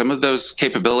scripting, some of those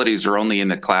capabilities are only in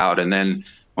the cloud. And then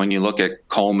when you look at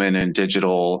Coleman and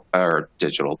data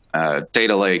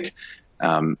lake,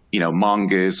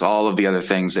 Mongoose, all of the other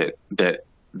things that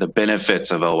the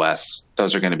benefits of OS,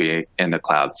 those are going to be in the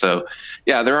cloud. So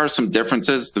yeah, there are some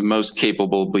differences, the most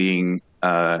capable being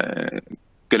going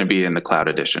to be in the cloud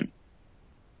edition.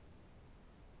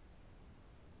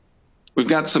 We've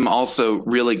got some also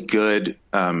really good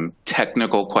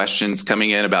technical questions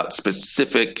coming in about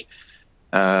specific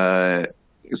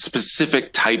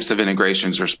types of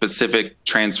integrations or specific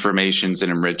transformations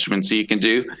and enrichments that you can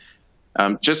do.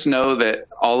 Just know that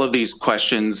all of these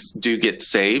questions do get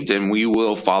saved, and we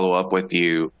will follow up with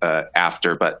you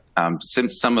after. But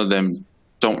since some of them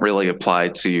don't really apply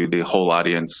to the whole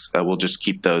audience, we'll just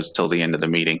keep those till the end of the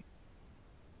meeting.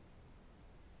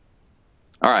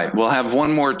 All right, we'll have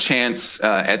one more chance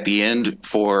at the end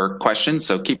for questions,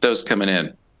 so keep those coming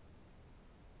in.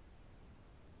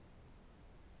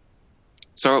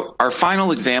 So our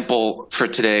final example for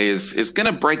today is going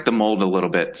to break the mold a little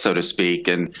bit, so to speak,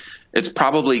 and it's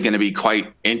probably going to be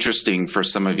quite interesting for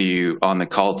some of you on the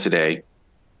call today.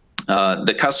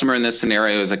 The customer in this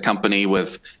scenario is a company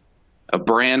with a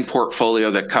brand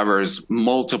portfolio that covers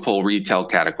multiple retail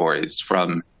categories,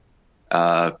 from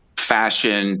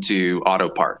fashion to auto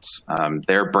parts.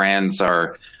 Their brands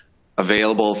are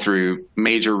available through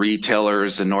major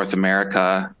retailers in North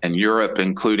America and Europe,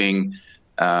 including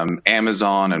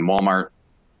Amazon and Walmart.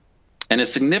 And a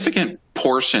significant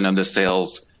portion of the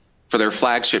sales for their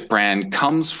flagship brand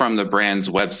comes from the brand's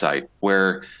website,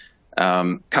 where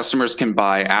customers can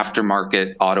buy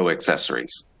aftermarket auto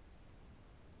accessories.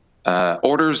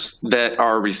 Orders that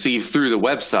are received through the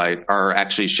website are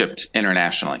actually shipped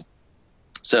internationally.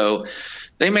 So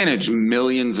they manage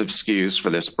millions of SKUs for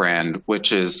this brand,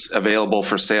 which is available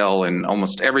for sale in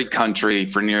almost every country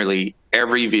for nearly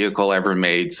every vehicle ever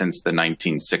made since the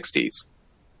 1960s.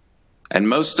 And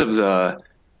most of the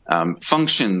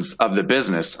functions of the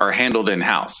business are handled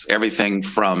in-house, everything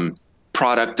from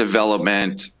product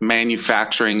development,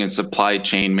 manufacturing and supply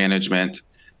chain management,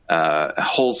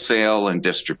 wholesale and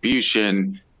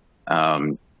distribution,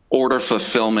 order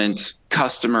fulfillment,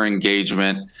 customer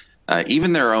engagement,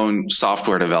 even their own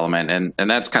software development. And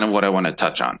that's kind of what I want to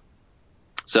touch on.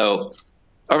 So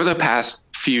over the past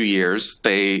few years,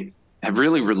 they have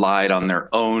really relied on their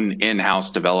own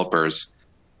in-house developers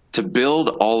to build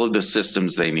all of the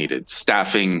systems they needed,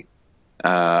 staffing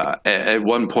at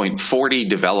one point 40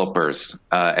 developers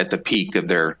at the peak of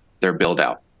their build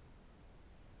out.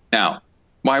 Now,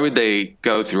 why would they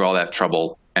go through all that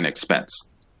trouble and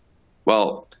expense?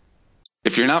 Well,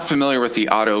 if you're not familiar with the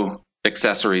auto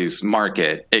accessories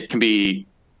market, it can be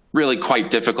really quite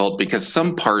difficult because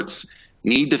some parts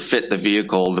need to fit the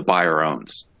vehicle the buyer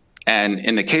owns. And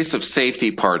in the case of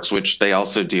safety parts, which they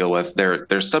also deal with,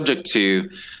 they're subject to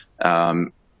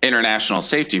international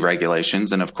safety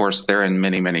regulations. And of course, they're in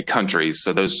many, many countries.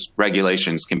 So those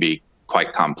regulations can be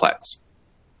quite complex.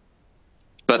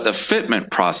 But the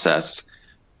fitment process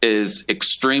is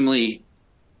extremely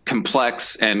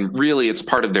complex, and really it's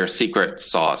part of their secret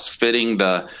sauce, fitting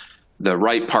the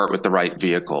right part with the right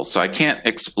vehicle. So I can't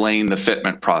explain the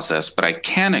fitment process, but I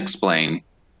can explain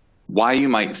why you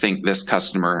might think this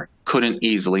customer couldn't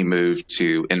easily move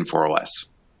to Infor OS.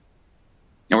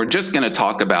 And we're just going to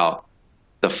talk about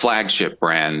the flagship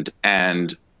brand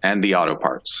and the auto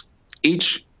parts.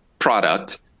 Each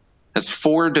product has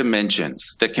 4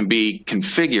 dimensions that can be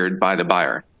configured by the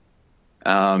buyer.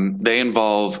 They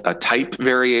involve a type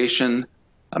variation,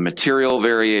 a material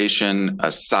variation,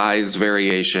 a size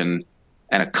variation,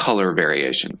 and a color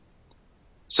variation.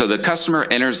 So the customer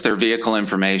enters their vehicle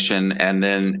information, and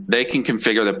then they can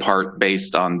configure the part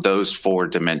based on those 4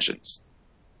 dimensions.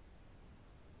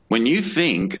 When you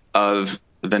think of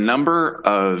the number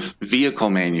of vehicle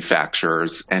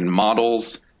manufacturers and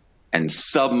models and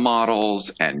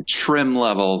submodels and trim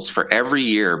levels for every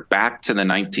year back to the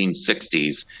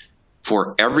 1960s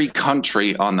for every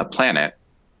country on the planet,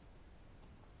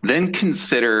 then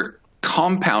consider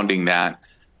compounding that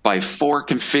by 4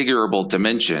 configurable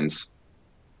dimensions.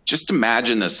 Just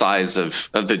imagine the size of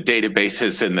the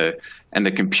databases and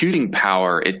the computing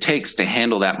power it takes to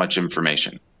handle that much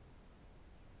information.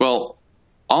 Well,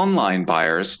 online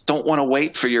buyers don't want to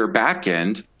wait for your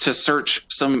backend to search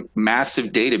some massive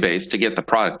database to get the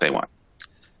product they want.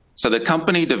 So the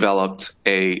company developed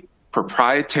a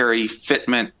proprietary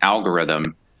fitment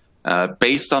algorithm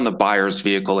based on the buyer's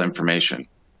vehicle information.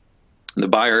 The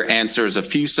buyer answers a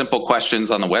few simple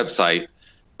questions on the website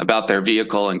about their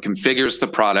vehicle and configures the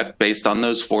product based on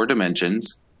those 4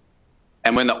 dimensions.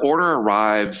 And when the order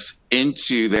arrives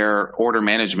into their order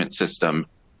management system,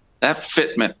 that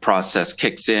fitment process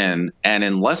kicks in, and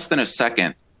in less than a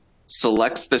second,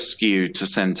 selects the SKU to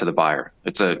send to the buyer.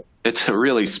 It's a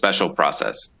really special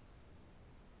process.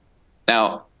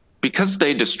 Now, because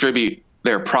they distribute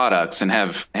their products and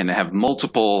have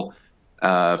multiple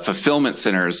fulfillment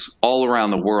centers all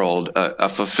around the world, a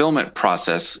fulfillment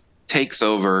process takes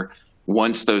over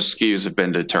once those SKUs have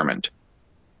been determined.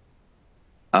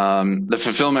 The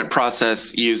fulfillment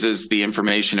process uses the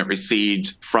information it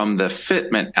received from the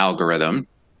fitment algorithm,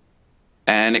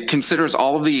 and it considers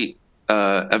all of the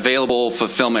available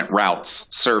fulfillment routes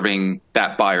serving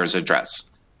that buyer's address.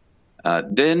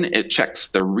 Then it checks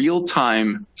the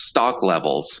real-time stock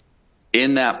levels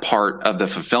in that part of the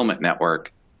fulfillment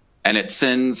network, and it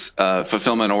sends a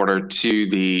fulfillment order to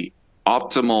the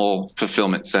optimal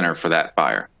fulfillment center for that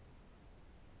buyer.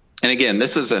 And again,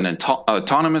 this is an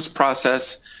autonomous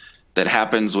process that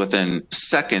happens within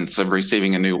seconds of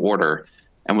receiving a new order.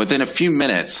 And within a few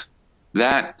minutes,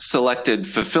 that selected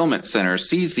fulfillment center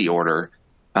sees the order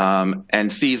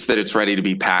and sees that it's ready to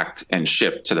be packed and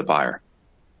shipped to the buyer.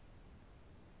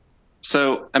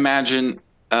 So imagine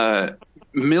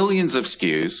millions of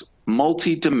SKUs,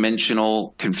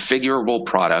 multi-dimensional configurable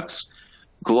products,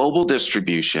 global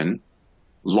distribution,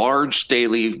 large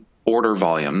daily order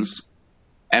volumes,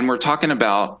 and we're talking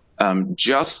about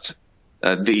just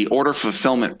the order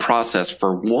fulfillment process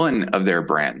for one of their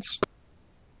brands.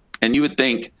 And you would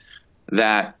think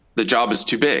that the job is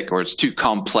too big or it's too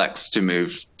complex to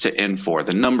move to Infor.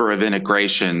 The number of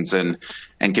integrations and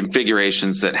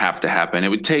configurations that have to happen, it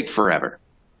would take forever,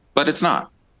 but it's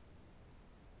not.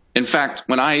 In fact,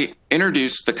 when I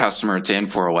introduced the customer to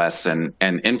Infor OS and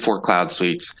Infor Cloud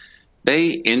Suites,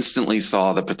 they instantly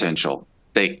saw the potential.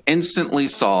 They instantly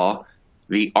saw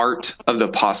the art of the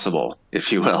possible,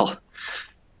 if you will.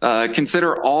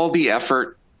 Consider all the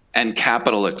effort and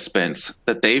capital expense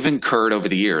that they've incurred over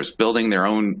the years, building their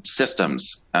own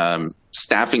systems,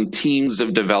 staffing teams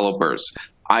of developers,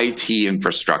 IT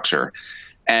infrastructure,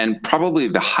 and probably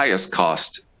the highest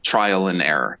cost, trial and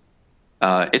error.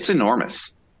 It's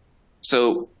enormous.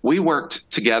 So we worked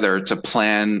together to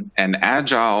plan an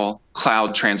agile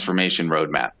cloud transformation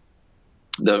roadmap.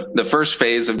 The first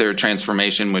phase of their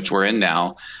transformation, which we're in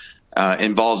now,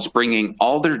 involves bringing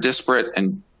all their disparate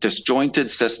and disjointed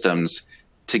systems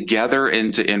together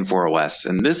into Infor OS.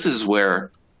 And this is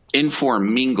where Infor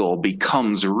Mingle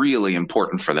becomes really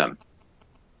important for them.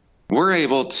 We're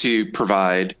able to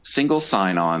provide single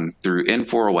sign-on through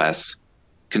Infor OS,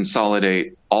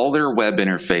 consolidate all their web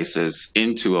interfaces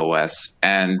into OS,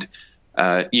 and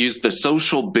use the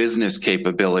social business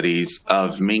capabilities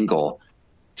of Mingle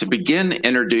to begin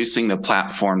introducing the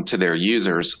platform to their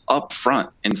users up front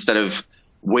instead of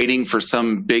waiting for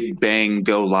some big bang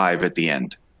go live at the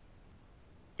end.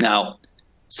 Now,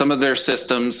 some of their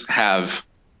systems have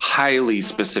highly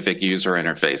specific user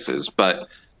interfaces, but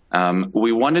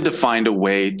we wanted to find a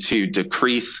way to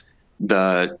decrease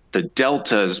the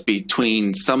deltas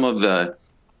between some of the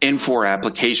Infor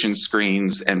application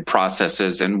screens and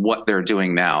processes and what they're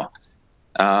doing now.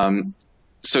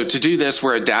 So to do this,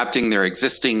 we're adapting their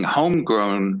existing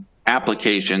homegrown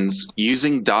applications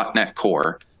using .NET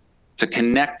Core to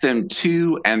connect them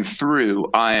to and through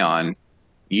Ion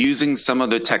using some of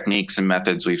the techniques and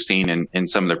methods we've seen in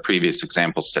some of the previous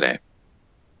examples today.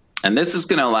 And this is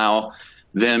going to allow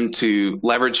them to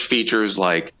leverage features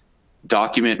like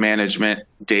document management,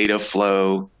 data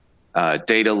flow,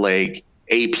 data lake,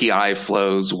 API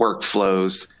flows,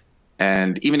 workflows,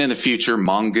 and even in the future,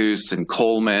 Mongoose and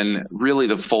Coleman, really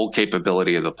the full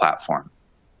capability of the platform.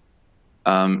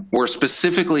 We're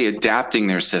specifically adapting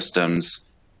their systems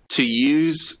to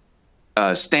use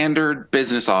standard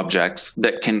business objects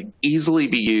that can easily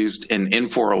be used in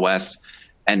Infor OS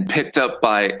and picked up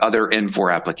by other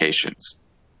Infor applications.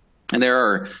 And there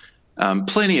are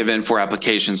plenty of Infor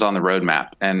applications on the roadmap.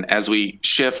 And as we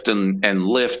shift and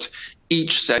lift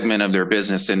each segment of their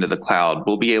business into the cloud,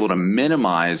 we'll be able to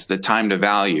minimize the time to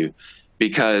value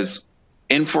because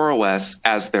Infor OS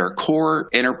as their core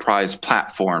enterprise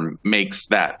platform makes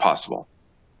that possible.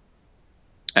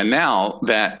 And now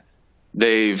that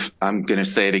I'm going to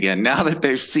say it again, now that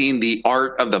they've seen the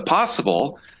art of the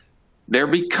possible,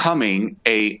 they're becoming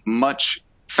a much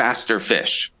faster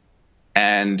fish.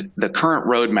 And the current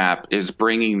roadmap is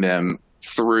bringing them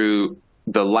through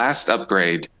the last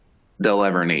upgrade they'll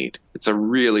ever need. It's a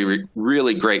really,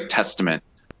 really great testament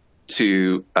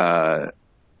to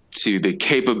the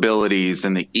capabilities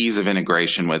and the ease of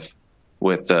integration with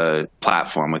the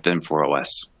platform with Infor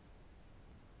OS.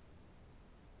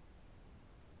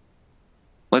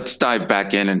 Let's dive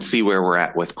back in and see where we're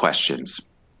at with questions.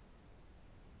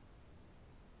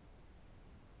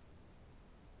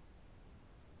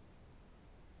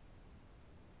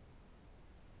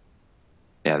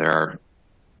 Yeah,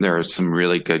 there are some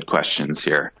really good questions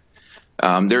here.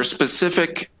 There are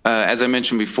specific, as I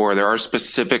mentioned before, there are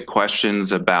specific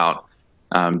questions about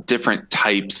different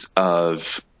types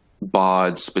of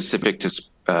BODs specific to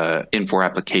Infor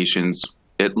applications.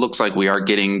 It looks like we are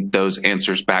getting those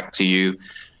answers back to you.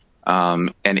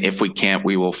 And if we can't,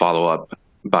 we will follow up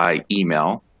by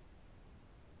email.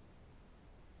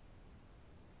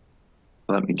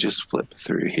 Let me just flip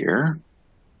through here.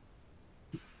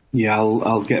 Yeah,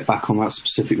 I'll get back on that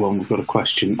specific one. We've got a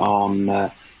question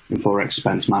on Infor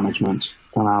expense management,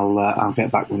 and I'll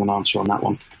get back with an answer on that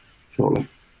one shortly.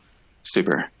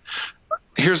 Super.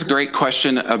 Here's a great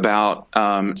question about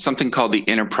something called the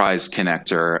enterprise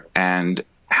connector, and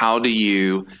how do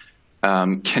you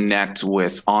connect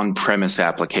with on-premise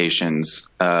applications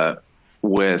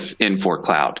with Infor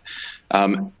Cloud.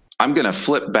 I'm going to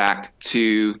flip back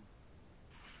to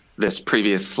this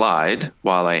previous slide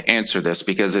while I answer this,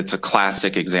 because it's a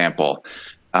classic example.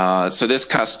 So this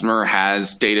customer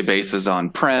has databases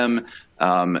on-prem.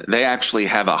 They actually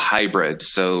have a hybrid.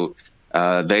 So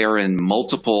they are in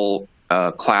multiple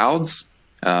clouds,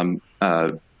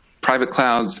 private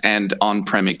clouds and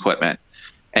on-prem equipment.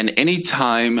 And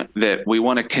anytime that we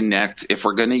want to connect, if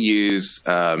we're going to use,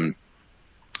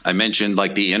 I mentioned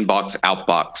like the inbox,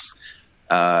 outbox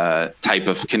type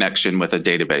of connection with a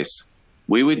database,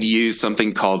 we would use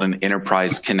something called an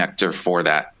enterprise connector for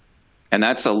that. And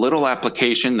that's a little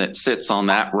application that sits on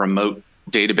that remote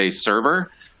database server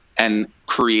and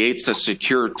creates a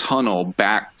secure tunnel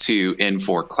back to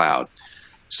Infor Cloud.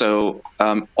 So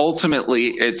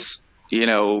ultimately, it's, you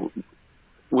know,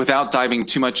 without diving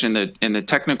too much in the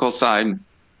technical side,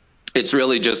 it's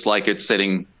really just like it's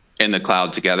sitting in the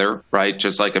cloud together, right?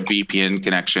 Just like a VPN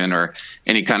connection or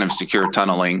any kind of secure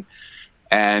tunneling.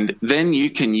 And then you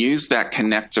can use that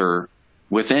connector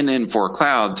within Infor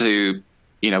Cloud to,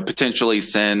 you know, potentially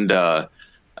send a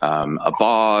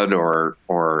BOD or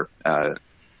a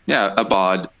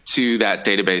BOD to that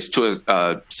database, to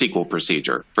a SQL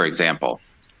procedure, for example.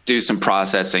 Do some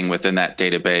processing within that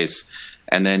database,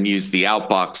 and then use the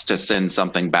outbox to send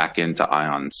something back into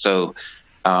Ion. So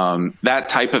that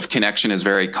type of connection is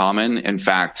very common. In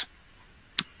fact,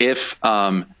 if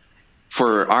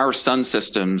for our Sun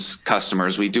Systems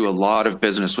customers, we do a lot of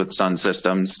business with Sun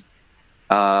Systems.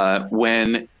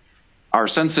 When our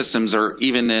Sun Systems are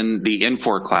even in the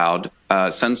Infor Cloud,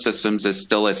 Sun Systems is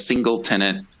still a single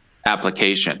tenant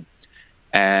application.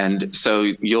 And so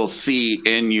you'll see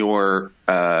in your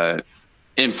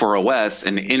Infor OS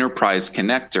an enterprise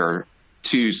connector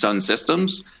to Sun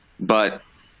Systems, but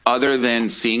other than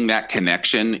seeing that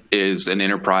connection is an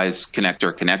enterprise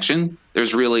connector connection,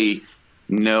 there's really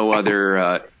no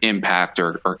other impact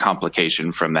or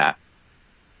complication from that.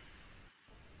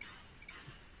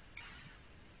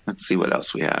 Let's see what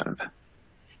else we have.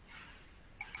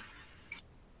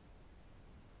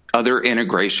 Other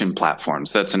integration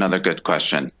platforms, that's another good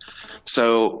question.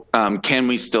 So can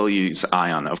we still use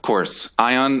Ion? Of course.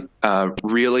 Ion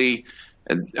really,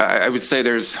 I would say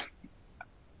there's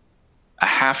a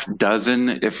half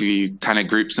dozen, if you kind of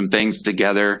group some things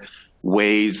together,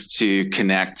 ways to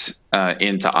connect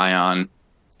into Ion.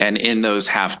 And in those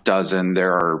half dozen,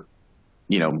 there are,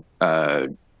 you know,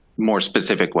 more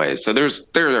specific ways. So there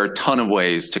are a ton of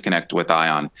ways to connect with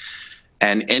Ion.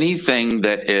 And anything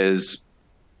that is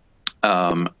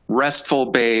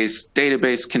RESTful-based,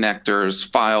 database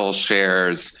connectors, file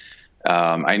shares.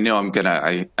 I know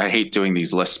I hate doing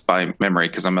these lists by memory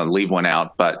because I'm going to leave one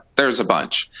out, but there's a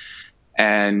bunch.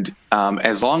 And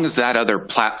as long as that other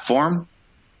platform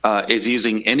is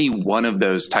using any one of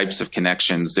those types of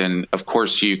connections, then of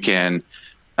course you can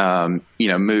you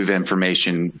know, move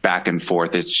information back and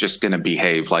forth. It's just going to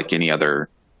behave like any other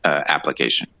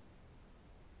application.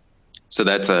 So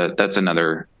that's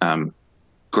another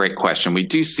great question. We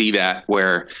do see that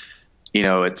where, you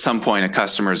know, at some point a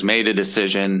customer's made a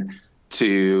decision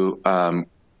to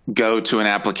go to an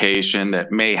application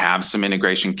that may have some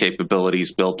integration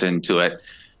capabilities built into it.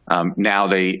 Now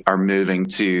they are moving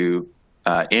to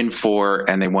Infor,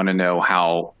 and they want to know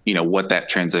how, you know, what that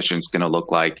transition is going to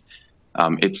look like.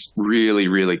 It's really,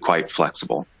 really quite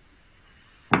flexible.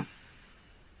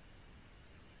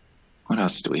 What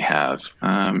else do we have?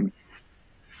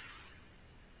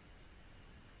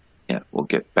 Yeah, we'll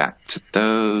get back to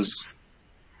those.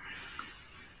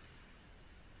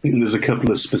 I think there's a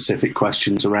couple of specific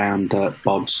questions around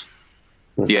BODs.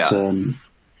 But, yeah.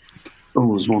 Oh,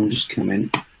 there's one just come in.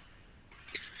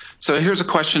 So here's a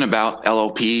question about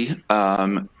LLP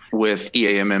with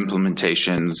EAM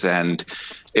implementations, and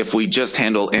if we just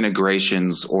handle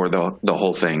integrations or the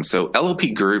whole thing. So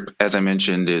LLP Group, as I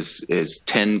mentioned, is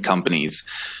 10 companies.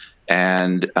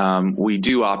 And we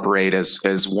do operate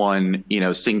as one, you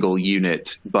know, single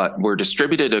unit, but we're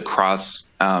distributed across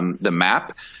the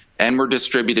map, and we're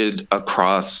distributed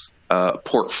across a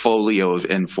portfolio of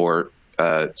Infor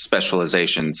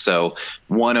specializations. So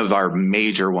one of our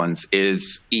major ones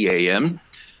is EAM.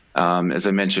 As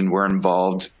I mentioned, we're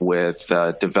involved with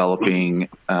developing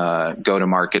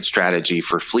go-to-market strategy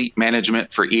for fleet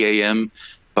management for EAM,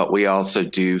 but we also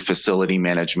do facility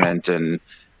management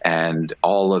and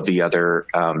all of the other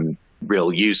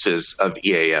real uses of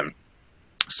EAM.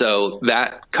 So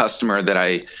that customer that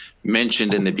I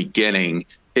mentioned in the beginning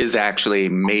is actually a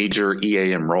major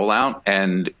EAM rollout,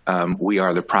 and we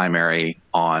are the primary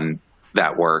on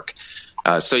that work.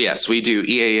 So yes, we do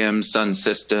EAM, Sun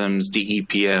Systems,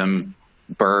 DEPM,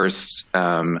 Burst.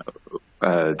 I'm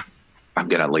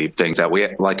going to leave things out.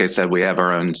 Like I said, we have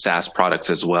our own SaaS products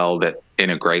as well that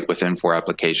integrate with Infor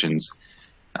applications.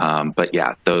 But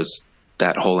yeah,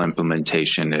 that whole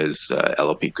implementation is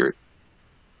LOP Group.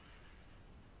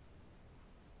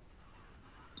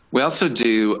 We also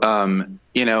do,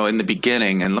 in the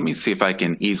beginning, and let me see if I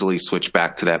can easily switch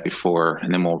back to that before,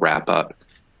 and then we'll wrap up.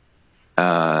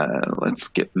 Let's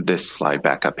get this slide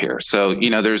back up here. So,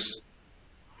 there's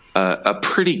a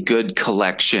pretty good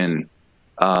collection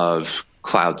of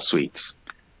cloud suites.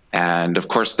 And of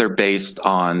course, they're based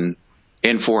on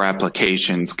Infor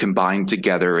applications combined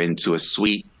together into a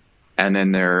suite, and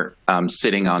then they're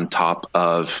sitting on top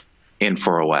of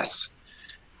Infor OS.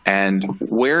 And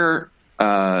where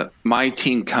my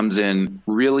team comes in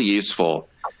really useful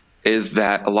is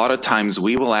that a lot of times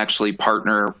we will actually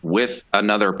partner with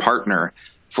another partner.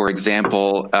 For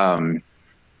example,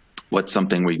 what's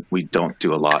something we don't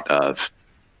do a lot of?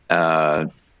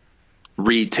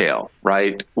 Retail,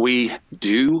 right? We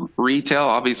do retail,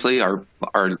 obviously. Our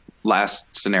last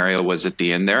scenario was at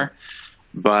the end there.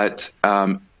 But,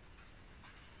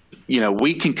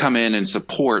 we can come in and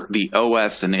support the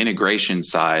OS and integration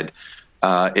side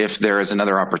if there is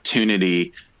another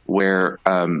opportunity where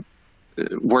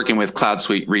working with Cloud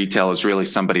Suite Retail is really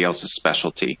somebody else's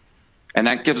specialty. And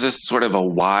that gives us sort of a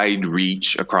wide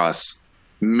reach across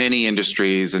many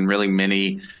industries and really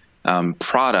many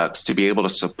products to be able to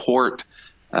support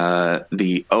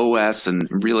the OS and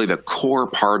really the core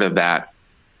part of that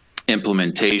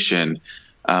implementation,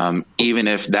 even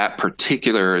if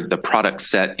the product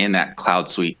set in that Cloud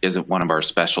Suite isn't one of our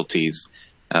specialties.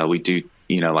 We do,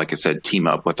 like I said, team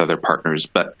up with other partners,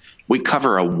 but we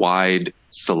cover a wide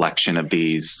selection of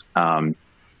these for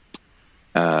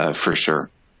sure.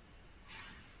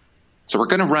 So we're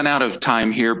going to run out of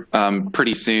time here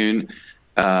pretty soon.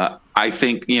 I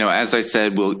think, as I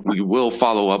said, we will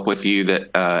follow up with you that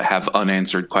have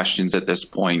unanswered questions at this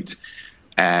point.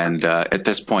 And at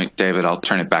this point, David, I'll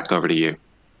turn it back over to you.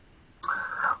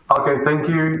 Okay, thank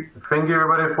you. Thank you,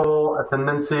 everybody, for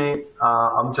attendance.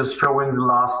 I'm just showing the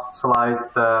last slide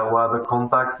where the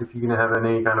contacts, if you're going to have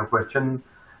any kind of question.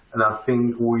 And I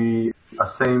think we are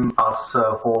same as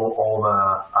for all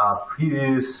the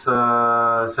previous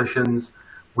sessions.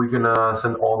 We're going to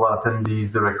send all the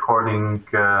attendees the recording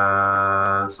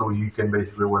so you can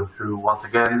basically went through once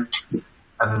again.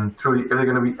 And truly, if there's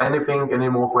going to be any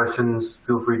more questions,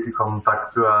 feel free to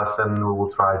contact to us and we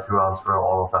will try to answer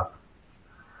all of that.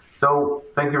 So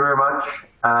thank you very much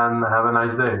and have a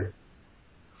nice day.